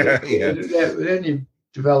you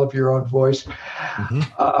develop your own voice.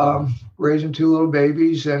 Raising 2 little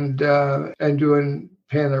babies and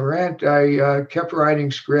paying the rent, I kept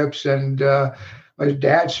writing scripts, and my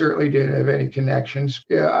dad certainly didn't have any connections.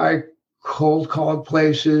 I cold called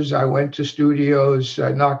places. I went to studios.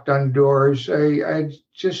 I knocked on doors. I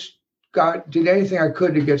just did anything I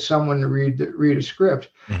could to get someone to read a script.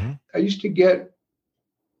 I used to get,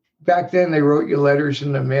 back then they wrote you letters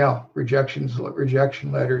in the mail, rejection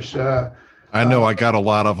letters. I know I got a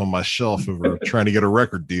lot of them myself who were trying to get a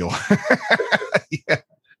record deal.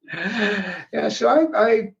 Yeah, so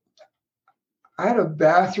I had a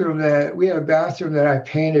bathroom that I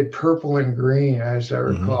painted purple and green, as I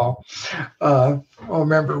recall. I don't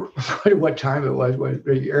remember what time it was, what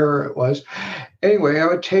era it was. Anyway, I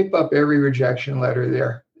would tape up every rejection letter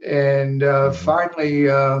there. And finally,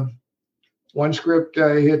 one script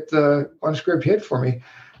hit for me.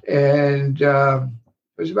 And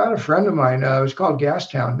it was about a friend of mine. It was called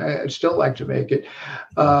Gastown. I'd still like to make it.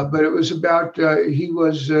 But it was about, he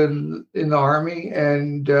was in the Army,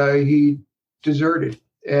 and he deserted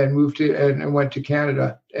and moved to and went to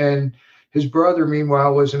Canada. And his brother,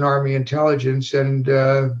 meanwhile, was in Army intelligence and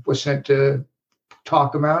was sent to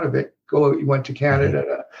talk him out of it. He went to Canada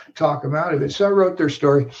to talk him out of it. So I wrote their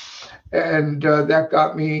story, and that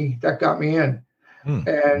got me in.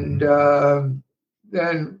 And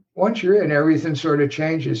then once you're in, everything sort of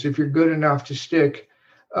changes. If you're good enough to stick,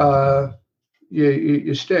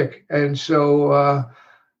 you stick. And so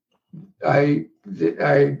I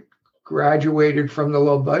graduated from the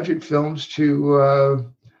low budget films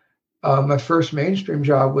to my first mainstream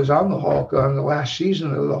job was on the Hulk, on the last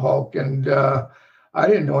season of the Hulk, and I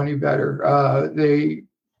didn't know any better.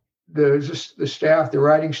 The staff, the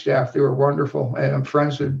writing staff, they were wonderful, and I'm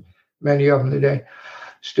friends with many of them today,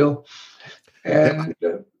 still. And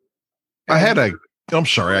I'm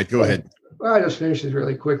sorry, I go ahead. Well, I just finished this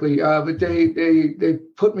really quickly. But they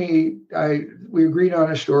put me. We agreed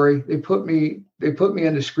on a story. they put me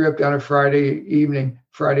in the script on a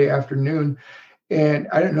Friday afternoon, and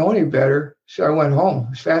I didn't know any better. So I went home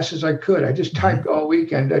as fast as I could. I just typed all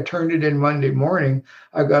weekend. I turned it in Monday morning.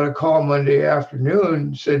 I got a call Monday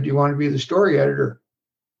afternoon, said, "Do you want to be the story editor?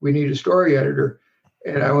 We need a story editor."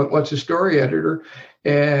 And I went, "What's a story editor?"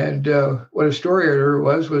 And what a story editor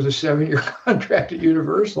was a 7-year contract at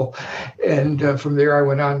Universal. And from there, I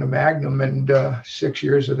went on to Magnum and 6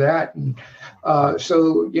 years of that. And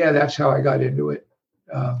so, yeah, that's how I got into it.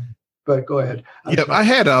 But go ahead. I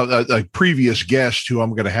had a previous guest who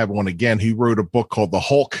I'm going to have on again. He wrote a book called The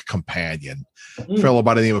Hulk Companion. A fellow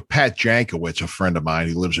by the name of Pat Jankowitz, a friend of mine.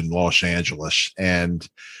 He lives in Los Angeles. And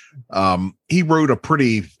he wrote a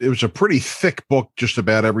pretty thick book just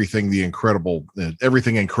about everything Incredible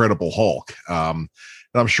Hulk. And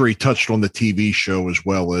I'm sure he touched on the TV show as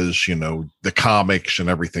well as, the comics and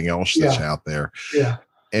everything else that's out there. Yeah.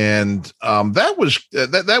 And that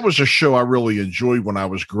was a show I really enjoyed when I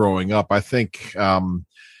was growing up. I think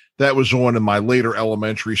that was on in my later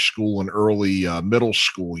elementary school and early middle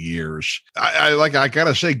school years. I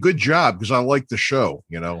gotta say, good job, because I like the show.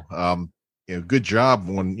 Good job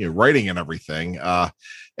on writing and everything.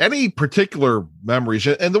 Any particular memories?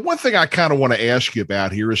 And the one thing I kind of want to ask you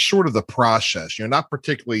about here is sort of the process. Not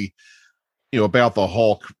particularly, about the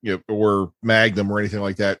Hulk, or Magnum or anything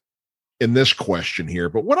like that in this question here.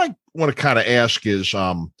 But what I want to kind of ask is,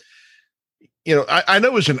 I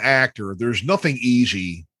know as an actor, there's nothing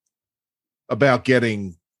easy about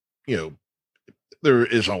getting, there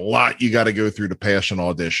is a lot you got to go through to pass an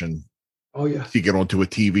audition. Oh, yeah. To get onto a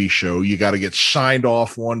TV show, you got to get signed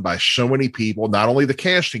off on by so many people, not only the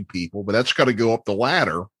casting people, but that's got to go up the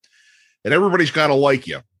ladder, and everybody's got to like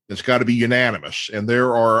you. It's got to be unanimous. And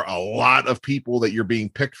there are a lot of people that you're being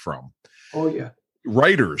picked from. Oh, yeah.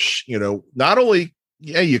 Writers, not only,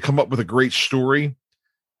 you come up with a great story,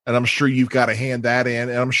 and I'm sure you've got to hand that in.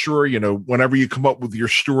 And I'm sure, whenever you come up with your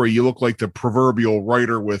story, you look like the proverbial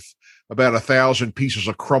writer with about 1,000 pieces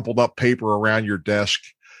of crumpled up paper around your desk.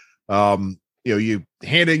 You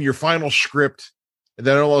hand in your final script, and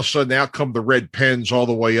then all of a sudden out come the red pens all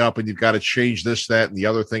the way up, and you've got to change this, that, and the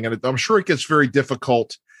other thing. And I'm sure it gets very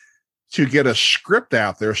difficult to get a script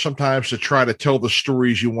out there sometimes to try to tell the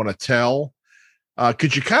stories you want to tell.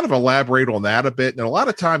 Could you kind of elaborate on that a bit? And a lot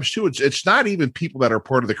of times too, it's not even people that are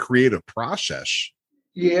part of the creative process.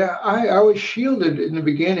 Yeah, I was shielded in the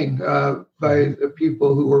beginning by the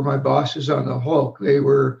people who were my bosses on the Hulk. They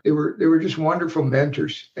were just wonderful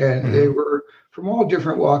mentors, and they were from all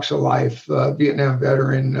different walks of life. Vietnam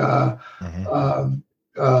veteran,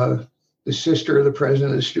 the sister of the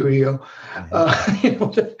president of the studio. It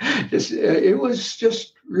was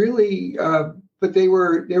just really. But they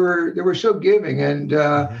were so giving, and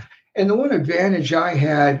the one advantage I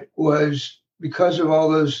had was because of all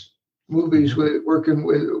those movies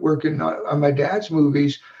working on my dad's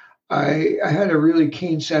movies, I had a really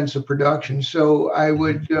keen sense of production. So I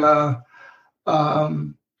would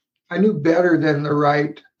I knew better than to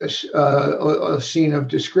write a scene of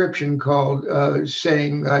description called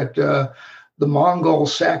saying that the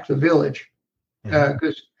Mongols sacked the village,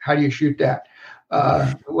 because how do you shoot that?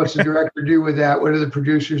 What's the director do with that? What do the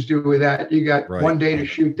producers do with that? You got 1 day to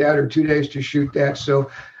shoot that or 2 days to shoot that.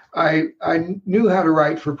 So I knew how to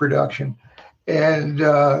write for production, and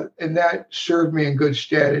that served me in good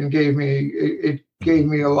stead and gave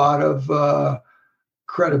me a lot of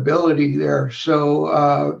credibility there.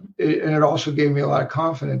 So it also gave me a lot of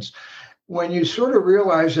confidence. When you sort of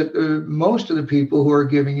realize that most of the people who are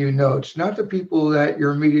giving you notes, not the people that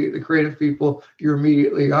the creative people you're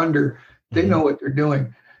immediately under, they know what they're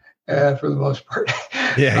doing for the most part.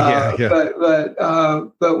 Yeah.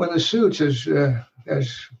 But when the suits, as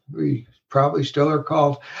we probably still are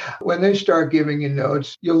called, when they start giving you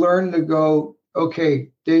notes, you learn to go, okay,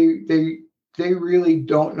 they really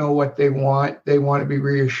don't know what they want. They want to be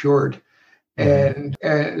reassured. And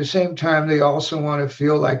at the same time, they also want to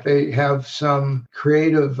feel like they have some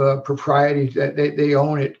creative propriety, that they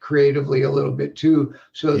own it creatively a little bit too.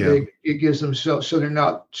 So it gives them so they're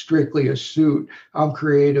not strictly a suit. I'm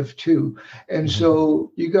creative too. And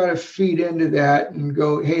so you got to feed into that and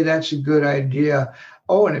go, hey, that's a good idea.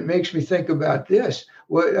 Oh, and it makes me think about this.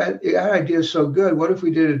 That idea is so good. What if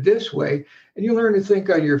we did it this way? And you learn to think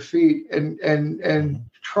on your feet and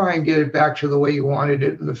try and get it back to the way you wanted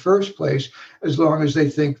it in the first place, as long as they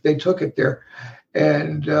think they took it there.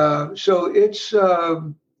 And so it's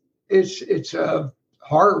a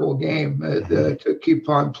horrible game to keep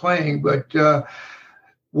on playing. But if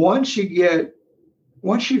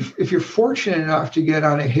you're fortunate enough to get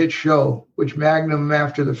on a hit show, which Magnum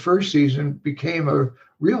after the first season became a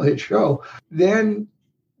real hit show, then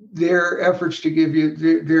their efforts to give you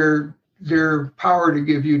their power to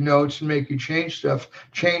give you notes and make you change stuff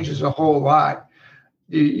changes a whole lot.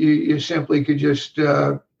 You simply could just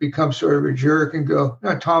become sort of a jerk and go,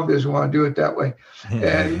 no, Tom doesn't want to do it that way.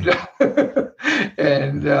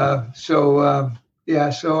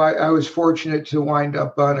 So I was fortunate to wind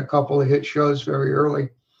up on a couple of hit shows very early.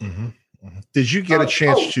 Mm-hmm. Mm-hmm. Did you get a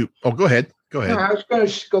chance to? Oh, go ahead. Go ahead. No, I was going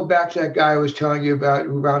to go back to that guy I was telling you about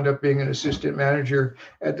who wound up being an assistant manager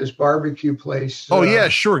at this barbecue place. Oh, yeah,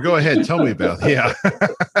 sure. Go ahead. Tell me about it. Yeah,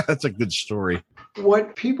 that's a good story.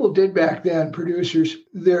 What people did back then, producers,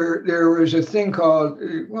 there was a thing called,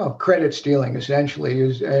 credit stealing, essentially,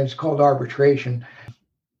 and it's called arbitration.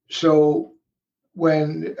 So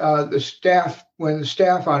when the staff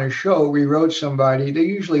on a show rewrote somebody, they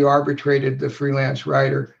usually arbitrated the freelance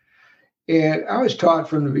writer. And I was taught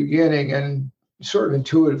from the beginning and sort of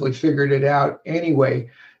intuitively figured it out anyway,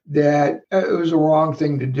 that it was a wrong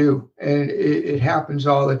thing to do. And it happens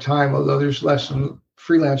all the time, although there's less than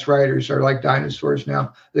freelance writers are like dinosaurs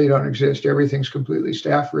now. They don't exist. Everything's completely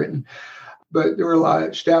staff written. But there were a lot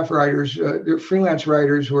of staff writers. Freelance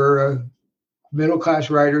writers were middle-class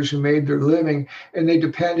writers who made their living, and they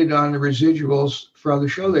depended on the residuals from the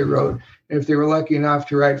show they wrote. And if they were lucky enough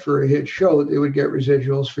to write for a hit show, they would get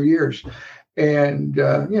residuals for years. And,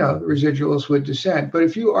 the residuals would descend. But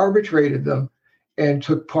if you arbitrated them and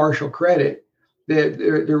took partial credit,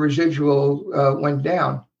 their residual went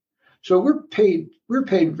down. So we're paid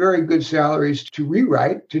very good salaries to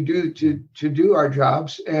rewrite, to do our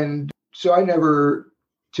jobs. And so I never,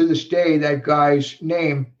 to this day, that guy's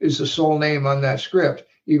name is the sole name on that script,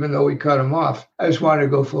 even though we cut him off. I just wanted to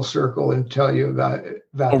go full circle and tell you about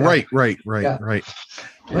that. Right.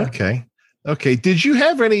 Yeah. Okay. Did you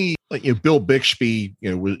have any, Bill Bixby,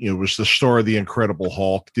 was the star of The Incredible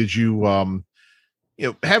Hulk. Did you,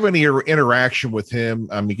 have any interaction with him?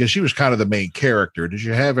 I mean, because he was kind of the main character. Did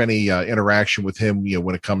you have any interaction with him,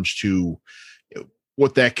 when it comes to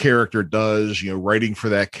what that character does, writing for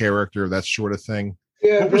that character, that sort of thing?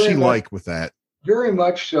 Yeah. What was he like with that? Very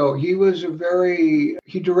much so. He was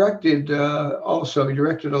he directed also. He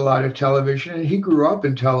directed a lot of television, and he grew up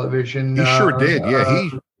in television. He sure did.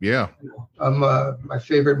 Yeah. My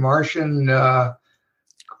favorite Martian,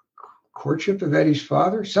 Courtship of Eddie's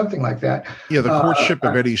Father, something like that. Yeah, The Courtship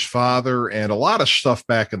of Eddie's Father, and a lot of stuff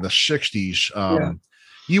back in the 60s.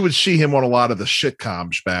 You would see him on a lot of the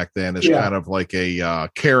sitcoms back then as kind of like a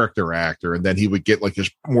character actor, and then he would get like his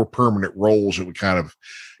more permanent roles that would kind of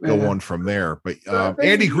go on from there. But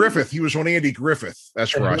Andy Griffith, he was on Andy Griffith.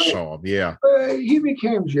 That's where I saw him. Yeah. He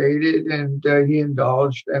became jaded, and he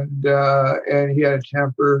indulged, and he had a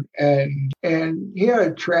temper, and he had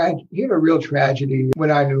a real tragedy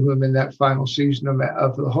when I knew him in that final season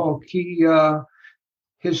of the Hulk.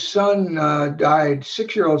 His son died.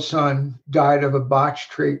 6-year-old son died of a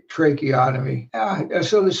botched tracheotomy.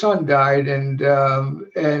 So the son died, and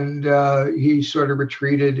he sort of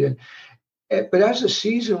retreated. But as the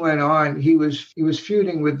season went on, he was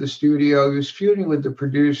feuding with the studio. He was feuding with the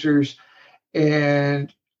producers,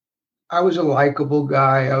 and I was a likable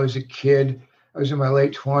guy. I was a kid. I was in my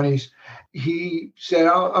late 20s. He said,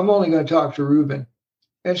 "I'm only going to talk to Ruben."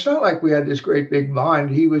 And it's not like we had this great big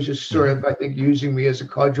bond. He was just sort of, I think, using me as a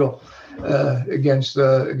cudgel against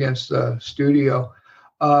the studio.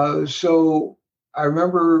 So I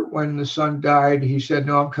remember when the son died, he said,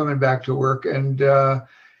 "No, I'm coming back to work." And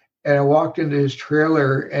I walked into his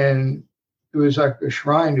trailer, and it was like a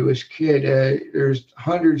shrine to his kid. There's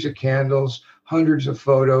hundreds of candles, hundreds of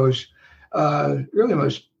photos. Really, one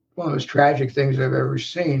of the most tragic things I've ever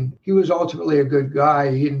seen. He was ultimately a good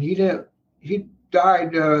guy. He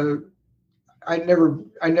died. I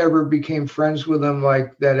never became friends with him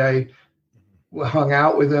like that. I hung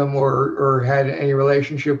out with him or had any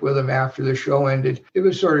relationship with him after the show ended. It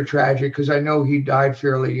was sort of tragic because I know he died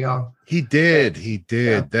fairly young. He did.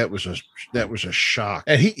 Yeah. That was a shock.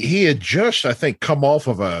 And he had just, I think, come off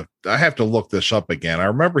of I have to look this up again. I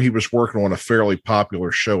remember he was working on a fairly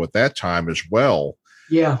popular show at that time as well.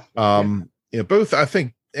 Yeah. Both, I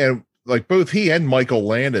think, and like both he and Michael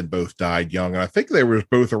Landon both died young. And I think they were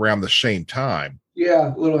both around the same time.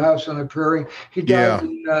 Yeah. Little House on the Prairie. He died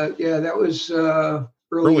that was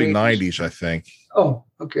early 90s, I think. Oh,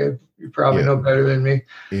 okay. You probably know better than me.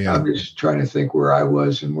 Yeah. I'm just trying to think where I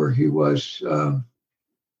was and where he was.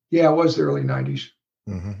 It was the early 90s.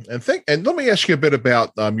 Mm-hmm. And let me ask you a bit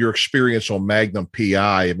about your experience on Magnum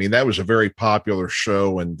PI. I mean, that was a very popular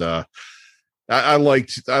show, and I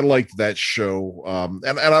liked that show.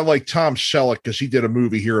 And I like Tom Selleck because he did a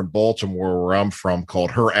movie here in Baltimore where I'm from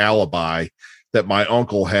called Her Alibi that my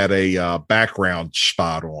uncle had a background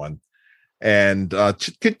spot on. And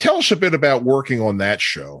tell us a bit about working on that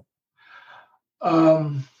show.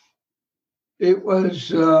 It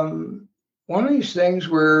was one of these things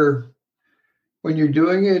where when you're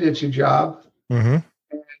doing it, it's a job. Mm-hmm.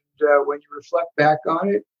 And when you reflect back on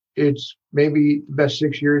it, it's maybe the best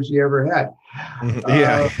 6 years you ever had.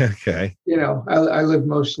 Yeah. Okay. I lived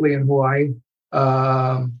mostly in Hawaii.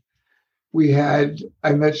 I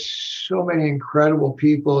met so many incredible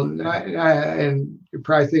people, and you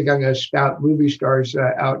probably think I'm going to spout movie stars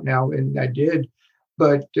out now, and I did.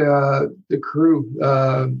 But the crew,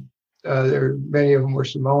 many of them were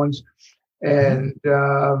Samoans and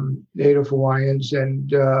Native Hawaiians, and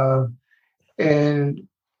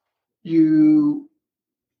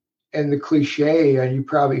the cliche, and you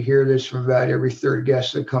probably hear this from about every third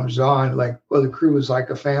guest that comes on, like, well, the crew was like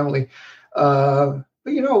a family. But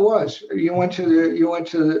it was. You went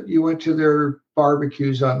to their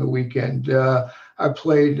barbecues on the weekend. I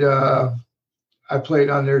played on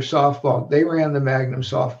their softball. They ran the Magnum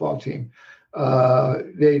softball team.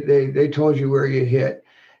 They told you where you hit,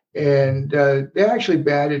 and they actually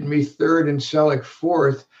batted me third and Selleck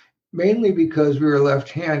fourth, mainly because we were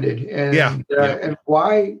left-handed. And and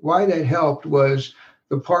why that helped was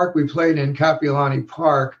the park we played in, Kapiolani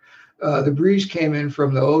Park. The breeze came in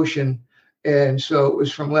from the ocean, and so it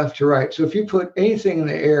was from left to right. So if you put anything in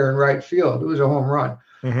the air in right field, it was a home run.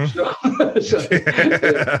 Mm-hmm.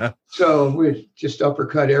 So we just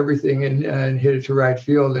uppercut everything and hit it to right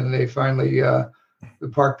field. And they finally, the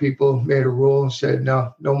park people made a rule and said,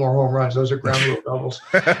 no more home runs. Those are ground rule doubles.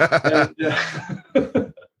 I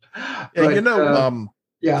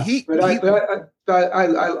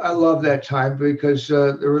love that time because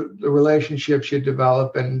the relationships you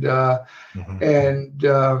develop, and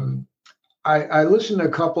I listened to a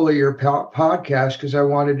couple of your podcasts because I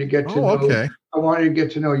wanted to get to know. Okay. I wanted to get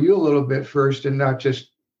to know you a little bit first, and not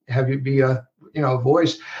just have you be a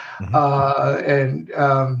voice.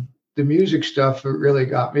 Mm-hmm. The music stuff really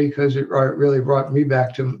got me because it really brought me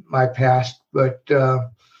back to my past. But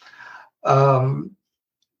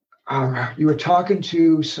you were talking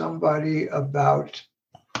to somebody about.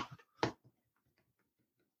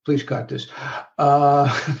 Please cut this.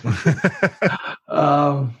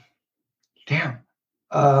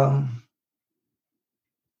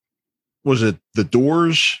 Was it the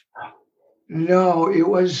Doors? No, it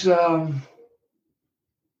was. It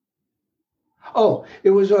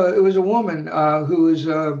was a woman who was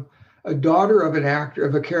a daughter of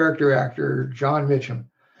a character actor, John Mitchum.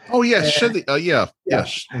 Oh yes, Cindy.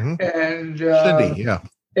 Yes. Mm-hmm. And Cindy, yeah.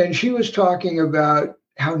 And she was talking about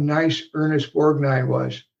how nice Ernest Borgnine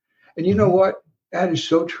was, and you know what? That is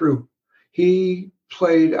so true. I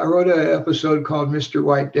wrote an episode called Mr.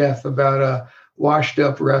 White Death about a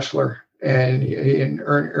washed-up wrestler, and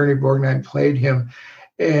Ernie Borgnine played him,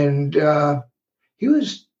 and he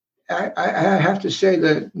was. I have to say,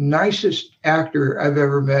 the nicest actor I've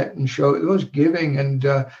ever met, and the most giving. And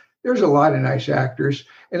there's a lot of nice actors,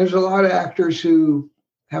 and there's a lot of actors who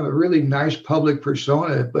have a really nice public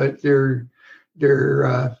persona, but they're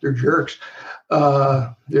jerks.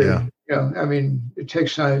 It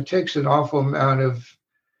takes an awful amount of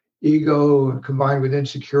ego combined with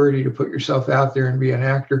insecurity to put yourself out there and be an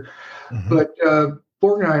actor. Mm-hmm. But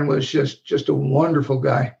Borgnine was just a wonderful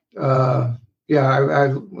guy. I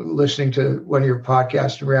was listening to one of your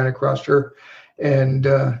podcasts and ran across her, and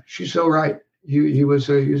she's so right. He was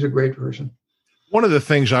a great person. One of the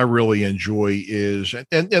things I really enjoy is,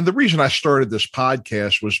 and the reason I started this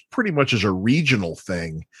podcast was pretty much as a regional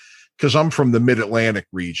thing, because I'm from the Mid-Atlantic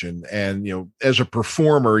region. And, as a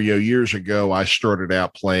performer, years ago, I started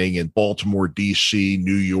out playing in Baltimore, DC,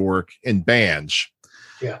 New York, in bands.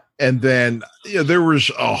 Yeah. And then there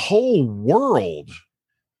was a whole world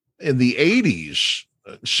in the 80s,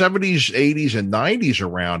 70s, 80s, and 90s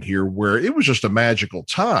around here where it was just a magical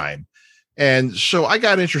time. And so I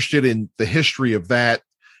got interested in the history of that.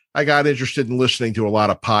 I got interested in listening to a lot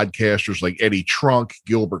of podcasters like Eddie Trunk,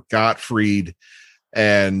 Gilbert Gottfried,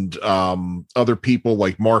 and other people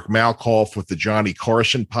like Mark Malkoff with the Johnny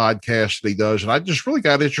Carson podcast that he does. And I just really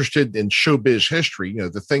got interested in showbiz history,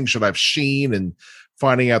 the things that I've seen and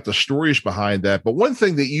finding out the stories behind that. But one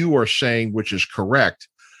thing that you are saying, which is correct,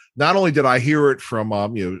 not only did I hear it from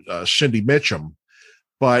Cindy Mitchum,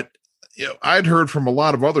 but I'd heard from a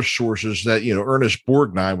lot of other sources that Ernest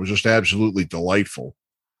Borgnine was just absolutely delightful.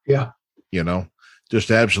 Yeah,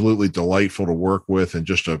 just absolutely delightful to work with, and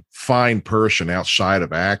just a fine person outside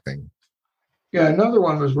of acting. Yeah, another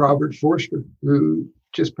one was Robert Forster, who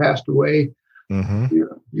just passed away. Mm-hmm.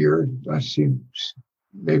 Year, I see,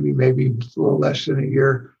 maybe a little less than a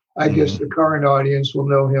year. I guess the current audience will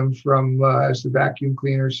know him from as the vacuum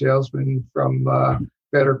cleaner salesman from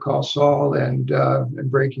Better Call Saul and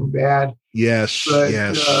Breaking Bad. Yes, but,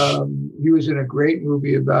 yes. He was in a great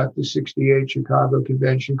movie about the '68 Chicago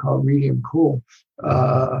convention called Medium Cool.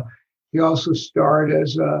 He also starred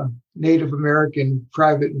as a Native American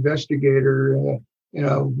private investigator in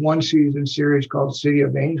a one-season series called City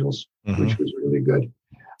of Angels, which was really good.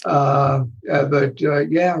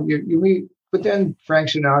 You meet. But then Frank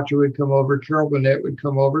Sinatra would come over, Carol Burnett would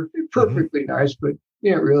come over. They're perfectly nice, but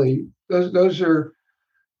really, those are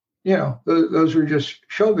just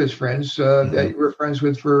showbiz friends that you were friends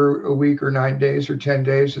with for a week or 9 days or 10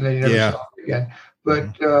 days, and then you never saw them again.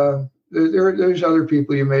 But there's other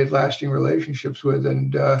people you made lasting relationships with,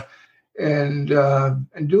 and doing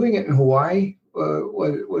it in Hawaii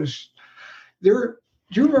was there.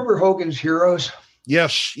 Do you remember Hogan's Heroes?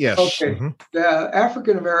 Yes. Okay. The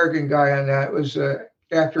African-American guy on that was an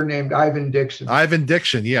actor named Ivan Dixon. Ivan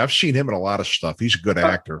Dixon. Yeah, I've seen him in a lot of stuff. He's a good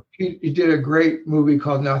actor. He did a great movie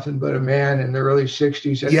called Nothing But a Man in the early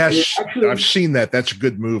 60s. And yes, I've seen that. That's a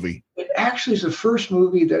good movie. It actually is the first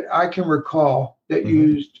movie that I can recall that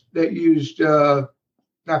used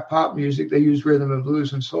not pop music. They used rhythm and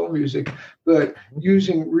blues and soul music, but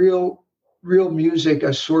using real music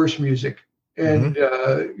as source music. And,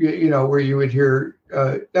 where you would hear,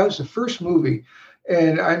 that was the first movie.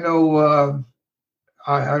 And I know,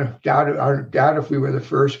 I doubt if we were the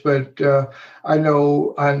first, but I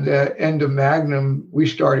know on the end of Magnum, we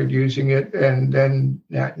started using it, and then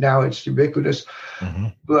now it's ubiquitous.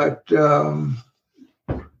 But,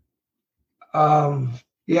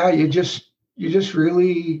 you just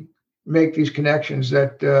really make these connections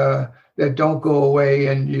that don't go away.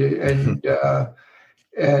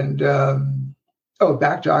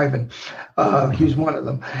 Back to Ivan. He's one of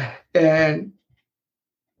them. And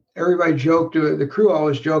everybody joked, the crew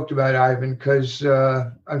always joked about Ivan because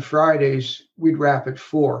on Fridays we'd rap at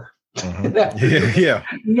 4. Yeah.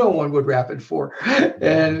 No one would rap at 4.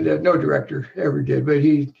 And no director ever did, but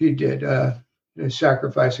he did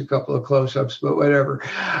sacrifice a couple of close-ups, but whatever.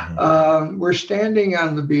 We're standing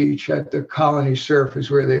on the beach at the Colony Surf,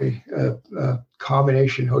 is where they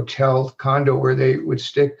combination hotel condo where they would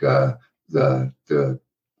stick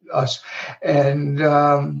us, and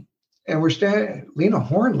we're standing. Lena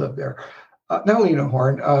Horne lived there, not Lena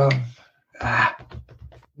Horne,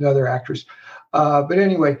 another actress. But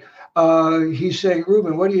anyway, he's saying,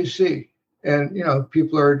 "Ruben, what do you see?" And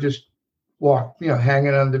people are just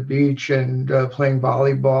hanging on the beach and playing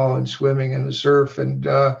volleyball and swimming in the surf, and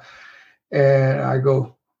I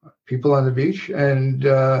go, "People on the beach?" And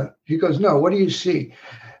he goes, "No, what do you see?"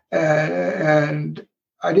 And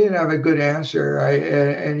I didn't have a good answer.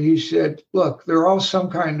 And he said, "Look, they're all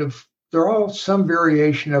some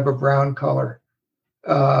variation of a brown color."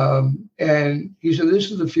 And he said,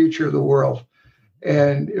 "This is the future of the world.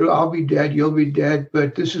 And I'll be dead, you'll be dead,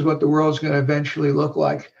 but this is what the world's going to eventually look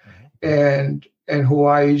like." And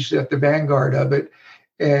Hawaii's at the vanguard of it.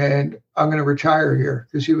 And I'm going to retire here,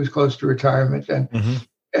 because he was close to retirement then.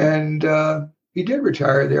 And he did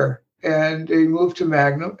retire there. And he moved to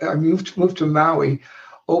Magnum. I moved to Maui.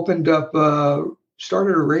 Opened up,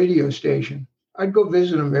 started a radio station. I'd go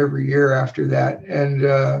visit him every year after that. And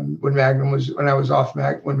when Magnum was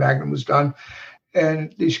done,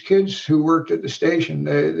 and these kids who worked at the station,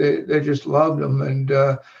 they just loved him. And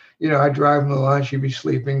I'd drive him to lunch, he'd be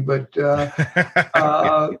sleeping, but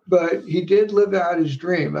he did live out his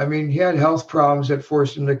dream. I mean, he had health problems that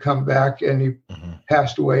forced him to come back, and he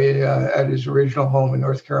passed away at his original home in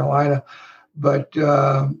North Carolina. But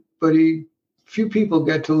few people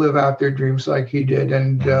get to live out their dreams like he did.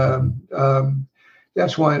 And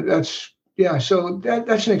So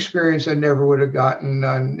that's an experience I never would have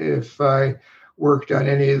gotten if I worked on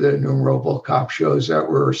any of the innumerable cop shows that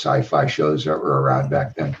were sci-fi shows that were around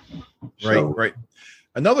back then. Right.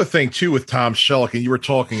 Another thing too with Tom Selleck, and you were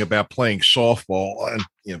talking about playing softball, and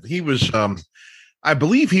he was, I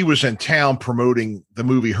believe he was in town promoting the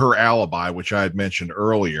movie Her Alibi, which I had mentioned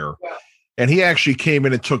earlier. Yeah. And he actually came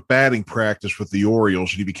in and took batting practice with the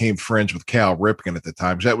Orioles, and he became friends with Cal Ripken at the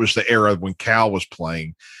time. That was the era when Cal was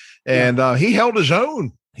playing, and he held his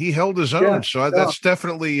own. Yeah. So that's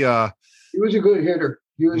definitely. He was a good hitter.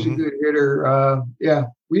 We used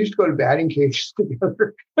to go to batting cages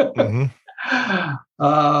together.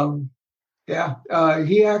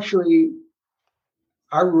 He actually,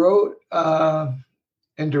 I wrote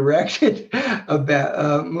and directed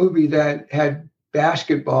a movie that had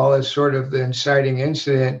basketball as sort of the inciting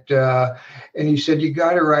incident. And he said, "You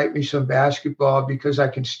got to write me some basketball because I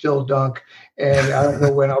can still dunk, and I don't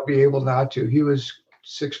know when I'll be able not to." He was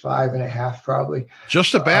 6'5.5", probably.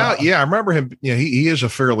 Just about. Yeah, I remember him. Yeah, he is a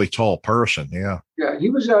fairly tall person. Yeah. Yeah, he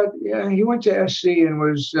was he went to SC and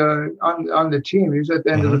was on the team. He was at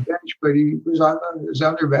the end of the bench, but he was on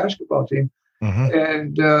their basketball team.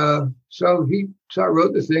 And so I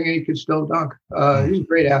wrote the thing, and he could still dunk. He's a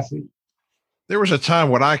great athlete. There was a time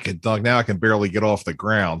when I could dunk. Now I can barely get off the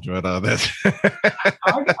ground. But that's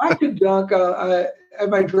I could dunk. At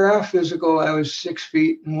my draft physical, I was 6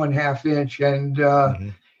 feet and 1/2 inch, and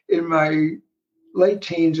in my late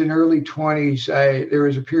teens and early 20s, there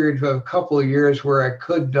was a period of a couple of years where I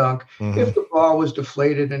could dunk if the ball was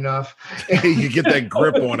deflated enough. You get that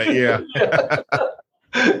grip on it, yeah.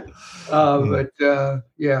 But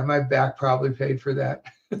my back probably paid for that.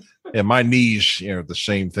 Yeah, my knees, the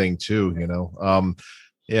same thing too.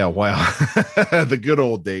 Yeah, wow, the good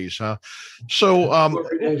old days, huh? So,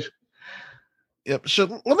 yep.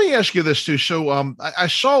 So let me ask you this too. So, I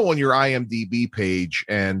saw on your IMDb page,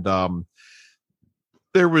 and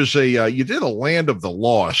there was you did a Land of the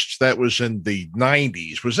Lost that was in the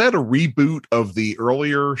 90s. Was that a reboot of the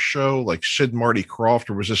earlier show, like Sid and Marty Krofft,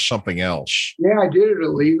 or was this something else? Yeah, I did it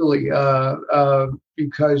illegally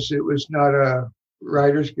because it was not a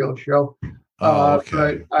Writers Guild show. Okay.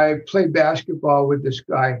 But I played basketball with this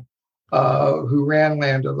guy who ran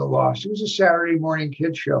Land of the Lost. It was a Saturday morning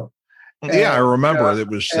kids show. Yeah, I remember. It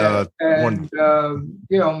was one.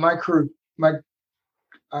 My career,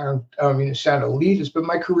 I don't mean to sound elitist, but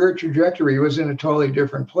my career trajectory was in a totally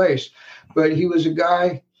different place. But he was a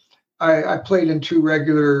guy. I played in 2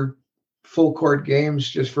 regular full court games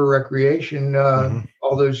just for recreation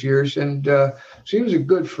all those years, and so he was a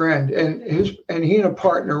good friend. And he and a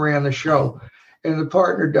partner ran the show, and the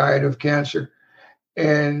partner died of cancer.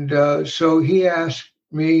 And so he asked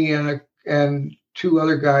me and 2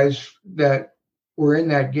 other guys that were in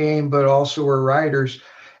that game, but also were writers.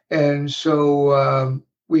 And so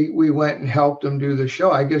we went and helped him do the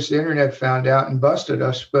show. I guess the internet found out and busted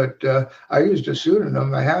us, but I used a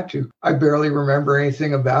pseudonym. I had to. I barely remember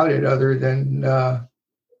anything about it other than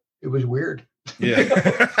it was weird. Yeah.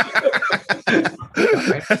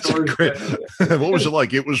 That's great. What was it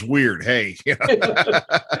like? It was weird. Hey. That's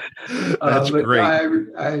great.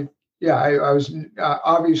 I was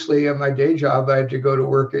obviously at my day job. I had to go to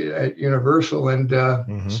work at Universal, and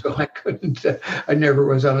so I couldn't. I never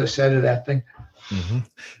was on the set of that thing.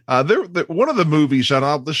 One of the movies,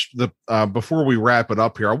 and before we wrap it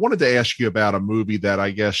up here, I wanted to ask you about a movie that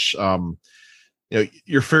I guess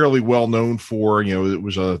you're fairly well known for. It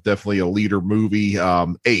was definitely a leader movie,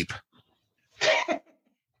 Ape.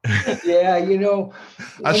 Yeah,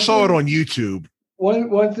 I saw it on YouTube.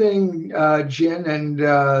 One thing Jen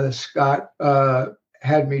and Scott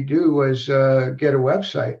had me do was get a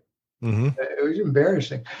website. It was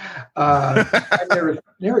embarrassing. I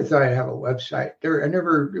never thought I'd have a website.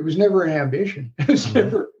 It was never an ambition. It was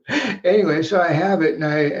never. Anyway, so I have it, and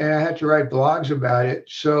I had to write blogs about it.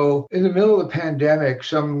 So in the middle of the pandemic,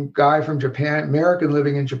 some guy from Japan, American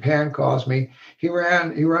living in Japan, calls me. He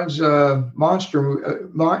runs an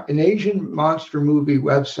Asian monster movie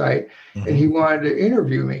website, and he wanted to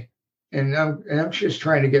interview me. And I'm just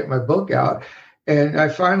trying to get my book out. And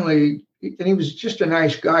he was just a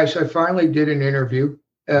nice guy. So I finally did an interview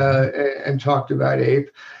and talked about Ape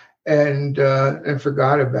and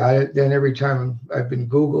forgot about it. Then every time I've been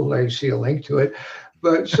Googled, I see a link to it.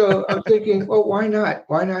 But so I'm thinking, well, why not?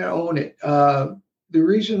 Why not own it? The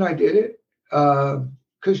reason I did it,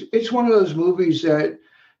 because it's one of those movies that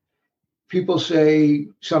people say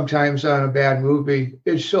sometimes on a bad movie,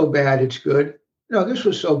 it's so bad, it's good. No, this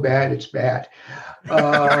was so bad, it's bad.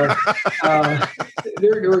 There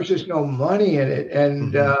was just no money in it.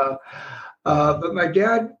 And but my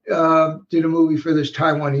dad did a movie for this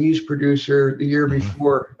Taiwanese producer the year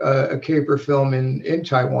before, a caper film in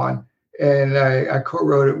Taiwan. And I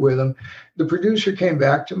co-wrote it with him. The producer came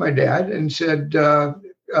back to my dad and said,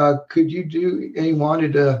 could you do, and he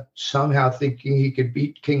wanted to somehow thinking he could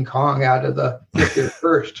beat King Kong out of the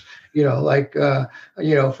first,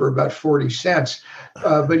 for about 40 cents.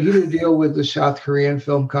 But he did a deal with the South Korean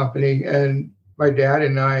film company, and my dad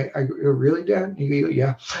and I go, really, Dad? He goes,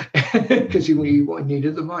 yeah, because he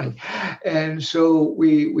needed the money. And so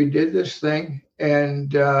we did this thing,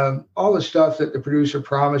 and all the stuff that the producer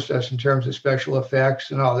promised us in terms of special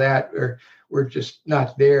effects and all that were just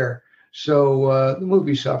not there. So the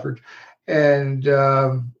movie suffered. And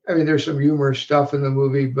there's some humorous stuff in the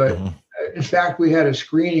movie, but in fact, we had a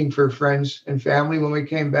screening for friends and family when we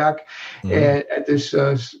came back and at this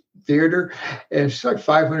theater, and it's like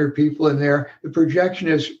 500 people in there. The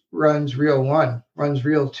projectionist runs reel 1, runs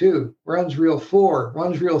reel 2, runs reel 4,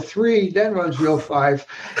 runs reel 3, then runs reel 5,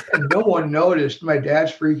 and no one noticed. My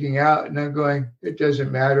dad's freaking out, and I'm going, it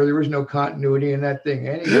doesn't matter. There was no continuity in that thing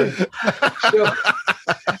anyway.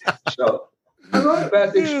 So I wrote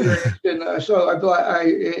about the experience, and so I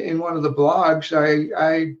in one of the blogs,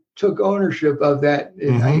 I took ownership of that.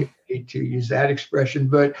 And I hate to use that expression,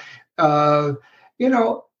 but you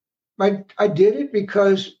know, I did it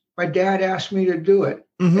because my dad asked me to do it,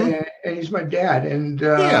 and he's my dad, and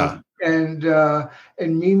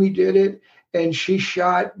Mimi did it, and she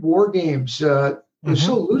shot war games. It was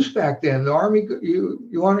so loose back then. The Army, you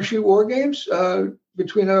want to shoot war games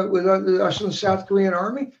between with us and the South Korean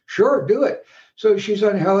Army? Sure, do it. So she's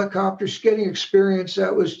on helicopters, getting experience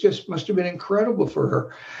that was just must have been incredible for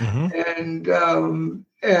her, and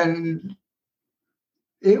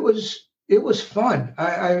it was fun.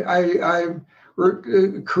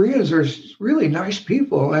 Koreans are really nice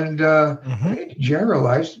people, and I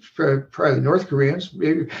generalized probably the North Koreans,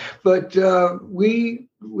 maybe, but we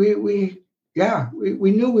knew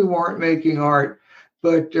we weren't making art.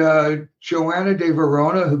 But Joanna de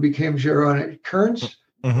Verona, who became Joanna Kearns,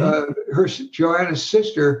 Joanna's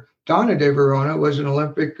sister, Donna de Verona, was an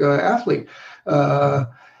Olympic athlete.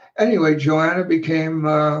 Anyway, Joanna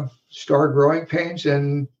became star Growing Pains,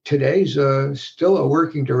 and today's still a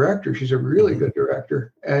working director. She's a really good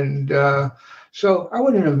director. And so I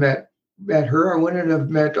wouldn't have met her. I wouldn't have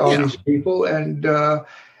met all these people. And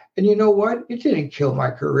you know what? It didn't kill my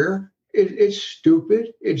career. It's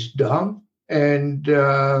stupid. It's dumb. And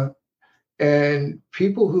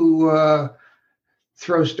people who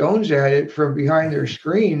throw stones at it from behind their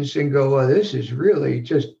screens and go, well, this is really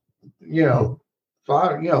just, low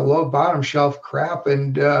bottom shelf crap.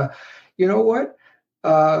 And you know what?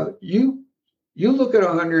 You look at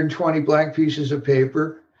 120 blank pieces of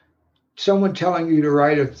paper, someone telling you to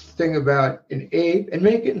write a thing about an ape and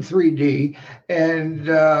make it in 3D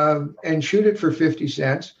and shoot it for 50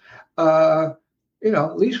 cents. At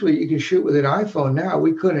least you can shoot with an iPhone now.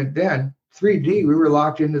 We couldn't then. 3D, we were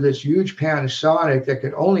locked into this huge Panasonic that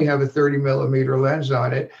could only have a 30 millimeter lens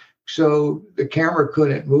on it. So the camera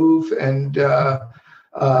couldn't move, and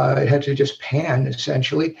it had to just pan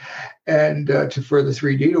essentially, and for the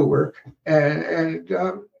 3D to work.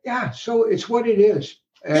 So it's what it is.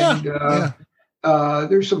 And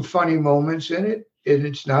there's some funny moments in it, and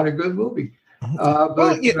it's not a good movie. I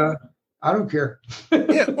don't care.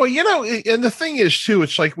 And the thing is too,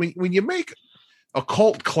 it's like when you make a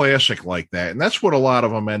cult classic like that, and that's what a lot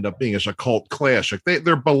of them end up being, is a cult classic.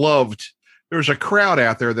 They're beloved. There's a crowd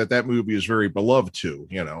out there that movie is very beloved to,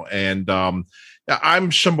 and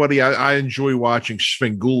I'm somebody, I enjoy watching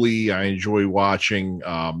Svengoolie. I enjoy watching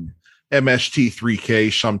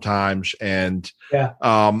MST3K sometimes. And,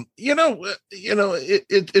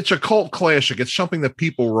 it's a cult classic. It's something that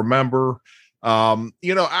people remember.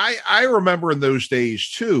 I remember in those days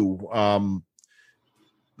too,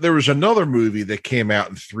 there was another movie that came out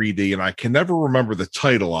in 3D, and I can never remember the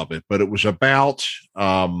title of it, but it was about,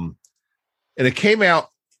 and it came out,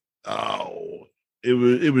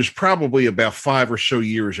 it was probably about 5 or so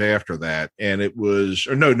years after that. And it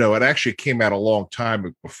actually came out a long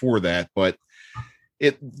time before that, but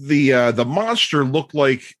the monster looked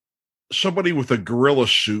like somebody with a gorilla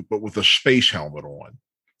suit, but with a space helmet on.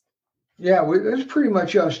 Yeah, that's pretty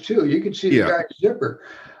much us too. You can see the guy's zipper.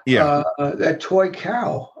 Yeah, that toy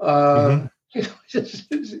cow.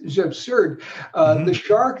 It's absurd. The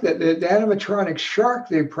shark, the animatronic shark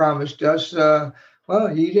they promised us,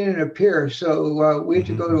 he didn't appear. So we had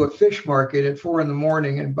to go to a fish market at 4 a.m.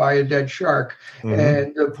 and buy a dead shark.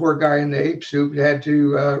 And the poor guy in the ape suit had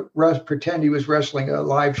to pretend he was wrestling a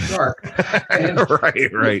live shark. And,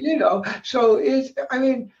 right. So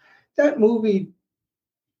that movie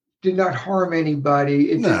did not harm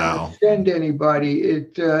anybody. It did not offend anybody.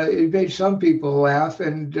 It made some people laugh,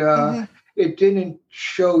 and it didn't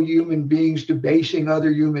show human beings debasing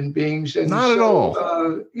other human beings. And not at all.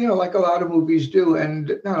 Like a lot of movies do,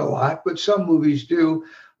 and not a lot, but some movies do.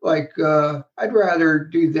 Like I'd rather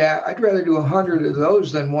do that. I'd rather do 100 of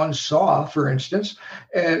those than one Saw, for instance.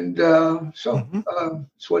 And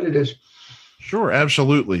it's what it is. Sure.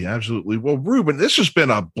 Absolutely. Absolutely. Well, Ruben, this has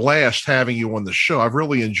been a blast having you on the show. I've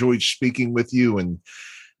really enjoyed speaking with you and,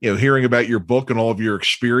 hearing about your book and all of your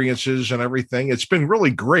experiences and everything. It's been really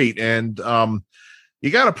great. And you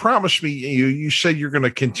got to promise me, you said you're going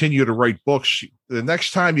to continue to write books. The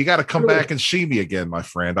next time you got to come back and see me again, my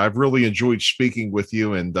friend. I've really enjoyed speaking with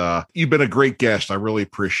you, and you've been a great guest. I really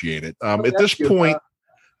appreciate it. At this point,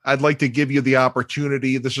 I'd like to give you the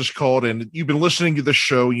opportunity. This is called, and you've been listening to the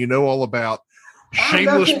show, you know all about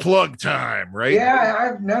shameless plug time, right? Yeah, I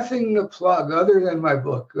have nothing to plug other than my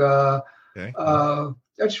book. Okay.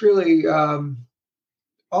 That's really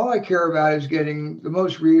all I care about, is getting the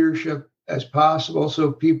most readership as possible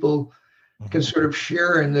so people can sort of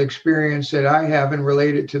share in the experience that I have and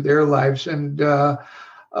relate it to their lives. And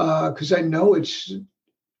because I know it's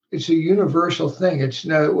a universal thing. It's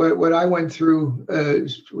not what I went through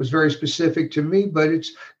was very specific to me, but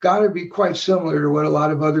it's got to be quite similar to what a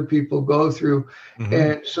lot of other people go through. Mm-hmm.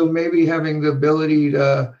 And so maybe having the ability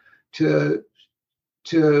to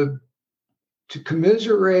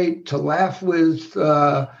commiserate, to laugh with,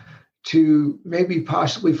 to maybe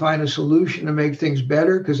possibly find a solution to make things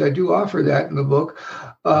better, because I do offer that in the book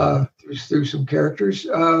through some characters.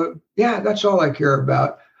 That's all I care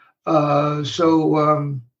about. That's all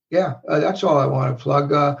I want to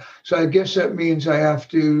plug. So I guess that means I have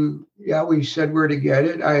to, we said where to get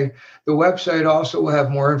it. The website also will have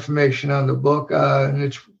more information on the book, and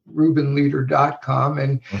it's ReubenLeder.com,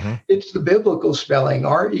 and it's the biblical spelling,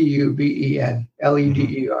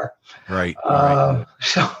 ReubenLeder. Right.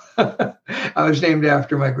 So I was named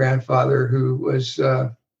after my grandfather, who was,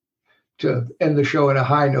 to end the show on a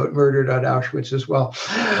high note, murdered at Auschwitz as well.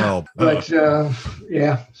 But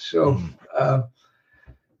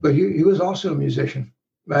he was also a musician.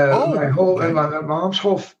 My mom's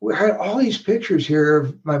whole, we had all these pictures here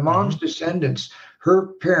of my mom's descendants, her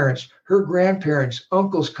parents, her grandparents,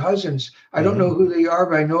 uncles, cousins. I don't know who they are,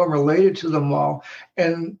 but I know I'm related to them all.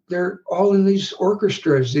 And they're all in these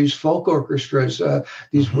orchestras, these folk orchestras,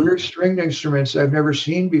 these weird stringed instruments I've never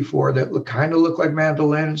seen before that kind of look like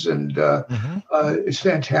mandolins. And it's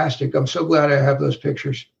fantastic. I'm so glad I have those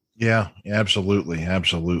pictures. Yeah, absolutely.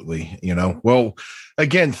 Absolutely. Well,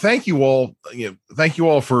 again, thank you all. Thank you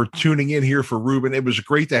all for tuning in here for Reuben. It was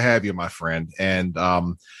great to have you, my friend. And,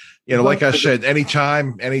 like I said,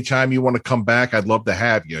 anytime you want to come back, I'd love to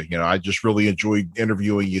have you. I just really enjoyed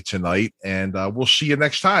interviewing you tonight, and we'll see you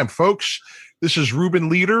next time, folks. This is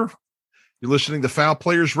Reuben Leder. You're listening to Foul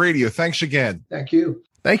Players Radio. Thanks again. Thank you.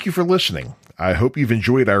 Thank you for listening. I hope you've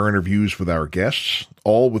enjoyed our interviews with our guests,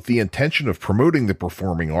 all with the intention of promoting the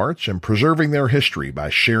performing arts and preserving their history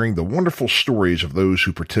by sharing the wonderful stories of those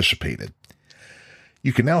who participated.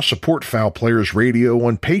 You can now support Foul Players Radio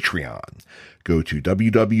on Patreon. Go to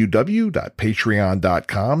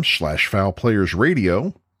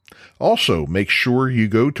www.patreon.com/foulplayersradio. Also, make sure you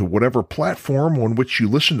go to whatever platform on which you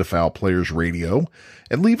listen to Foul Players Radio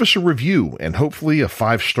and leave us a review and hopefully a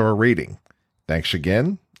 5-star rating. Thanks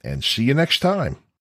again, and see you next time.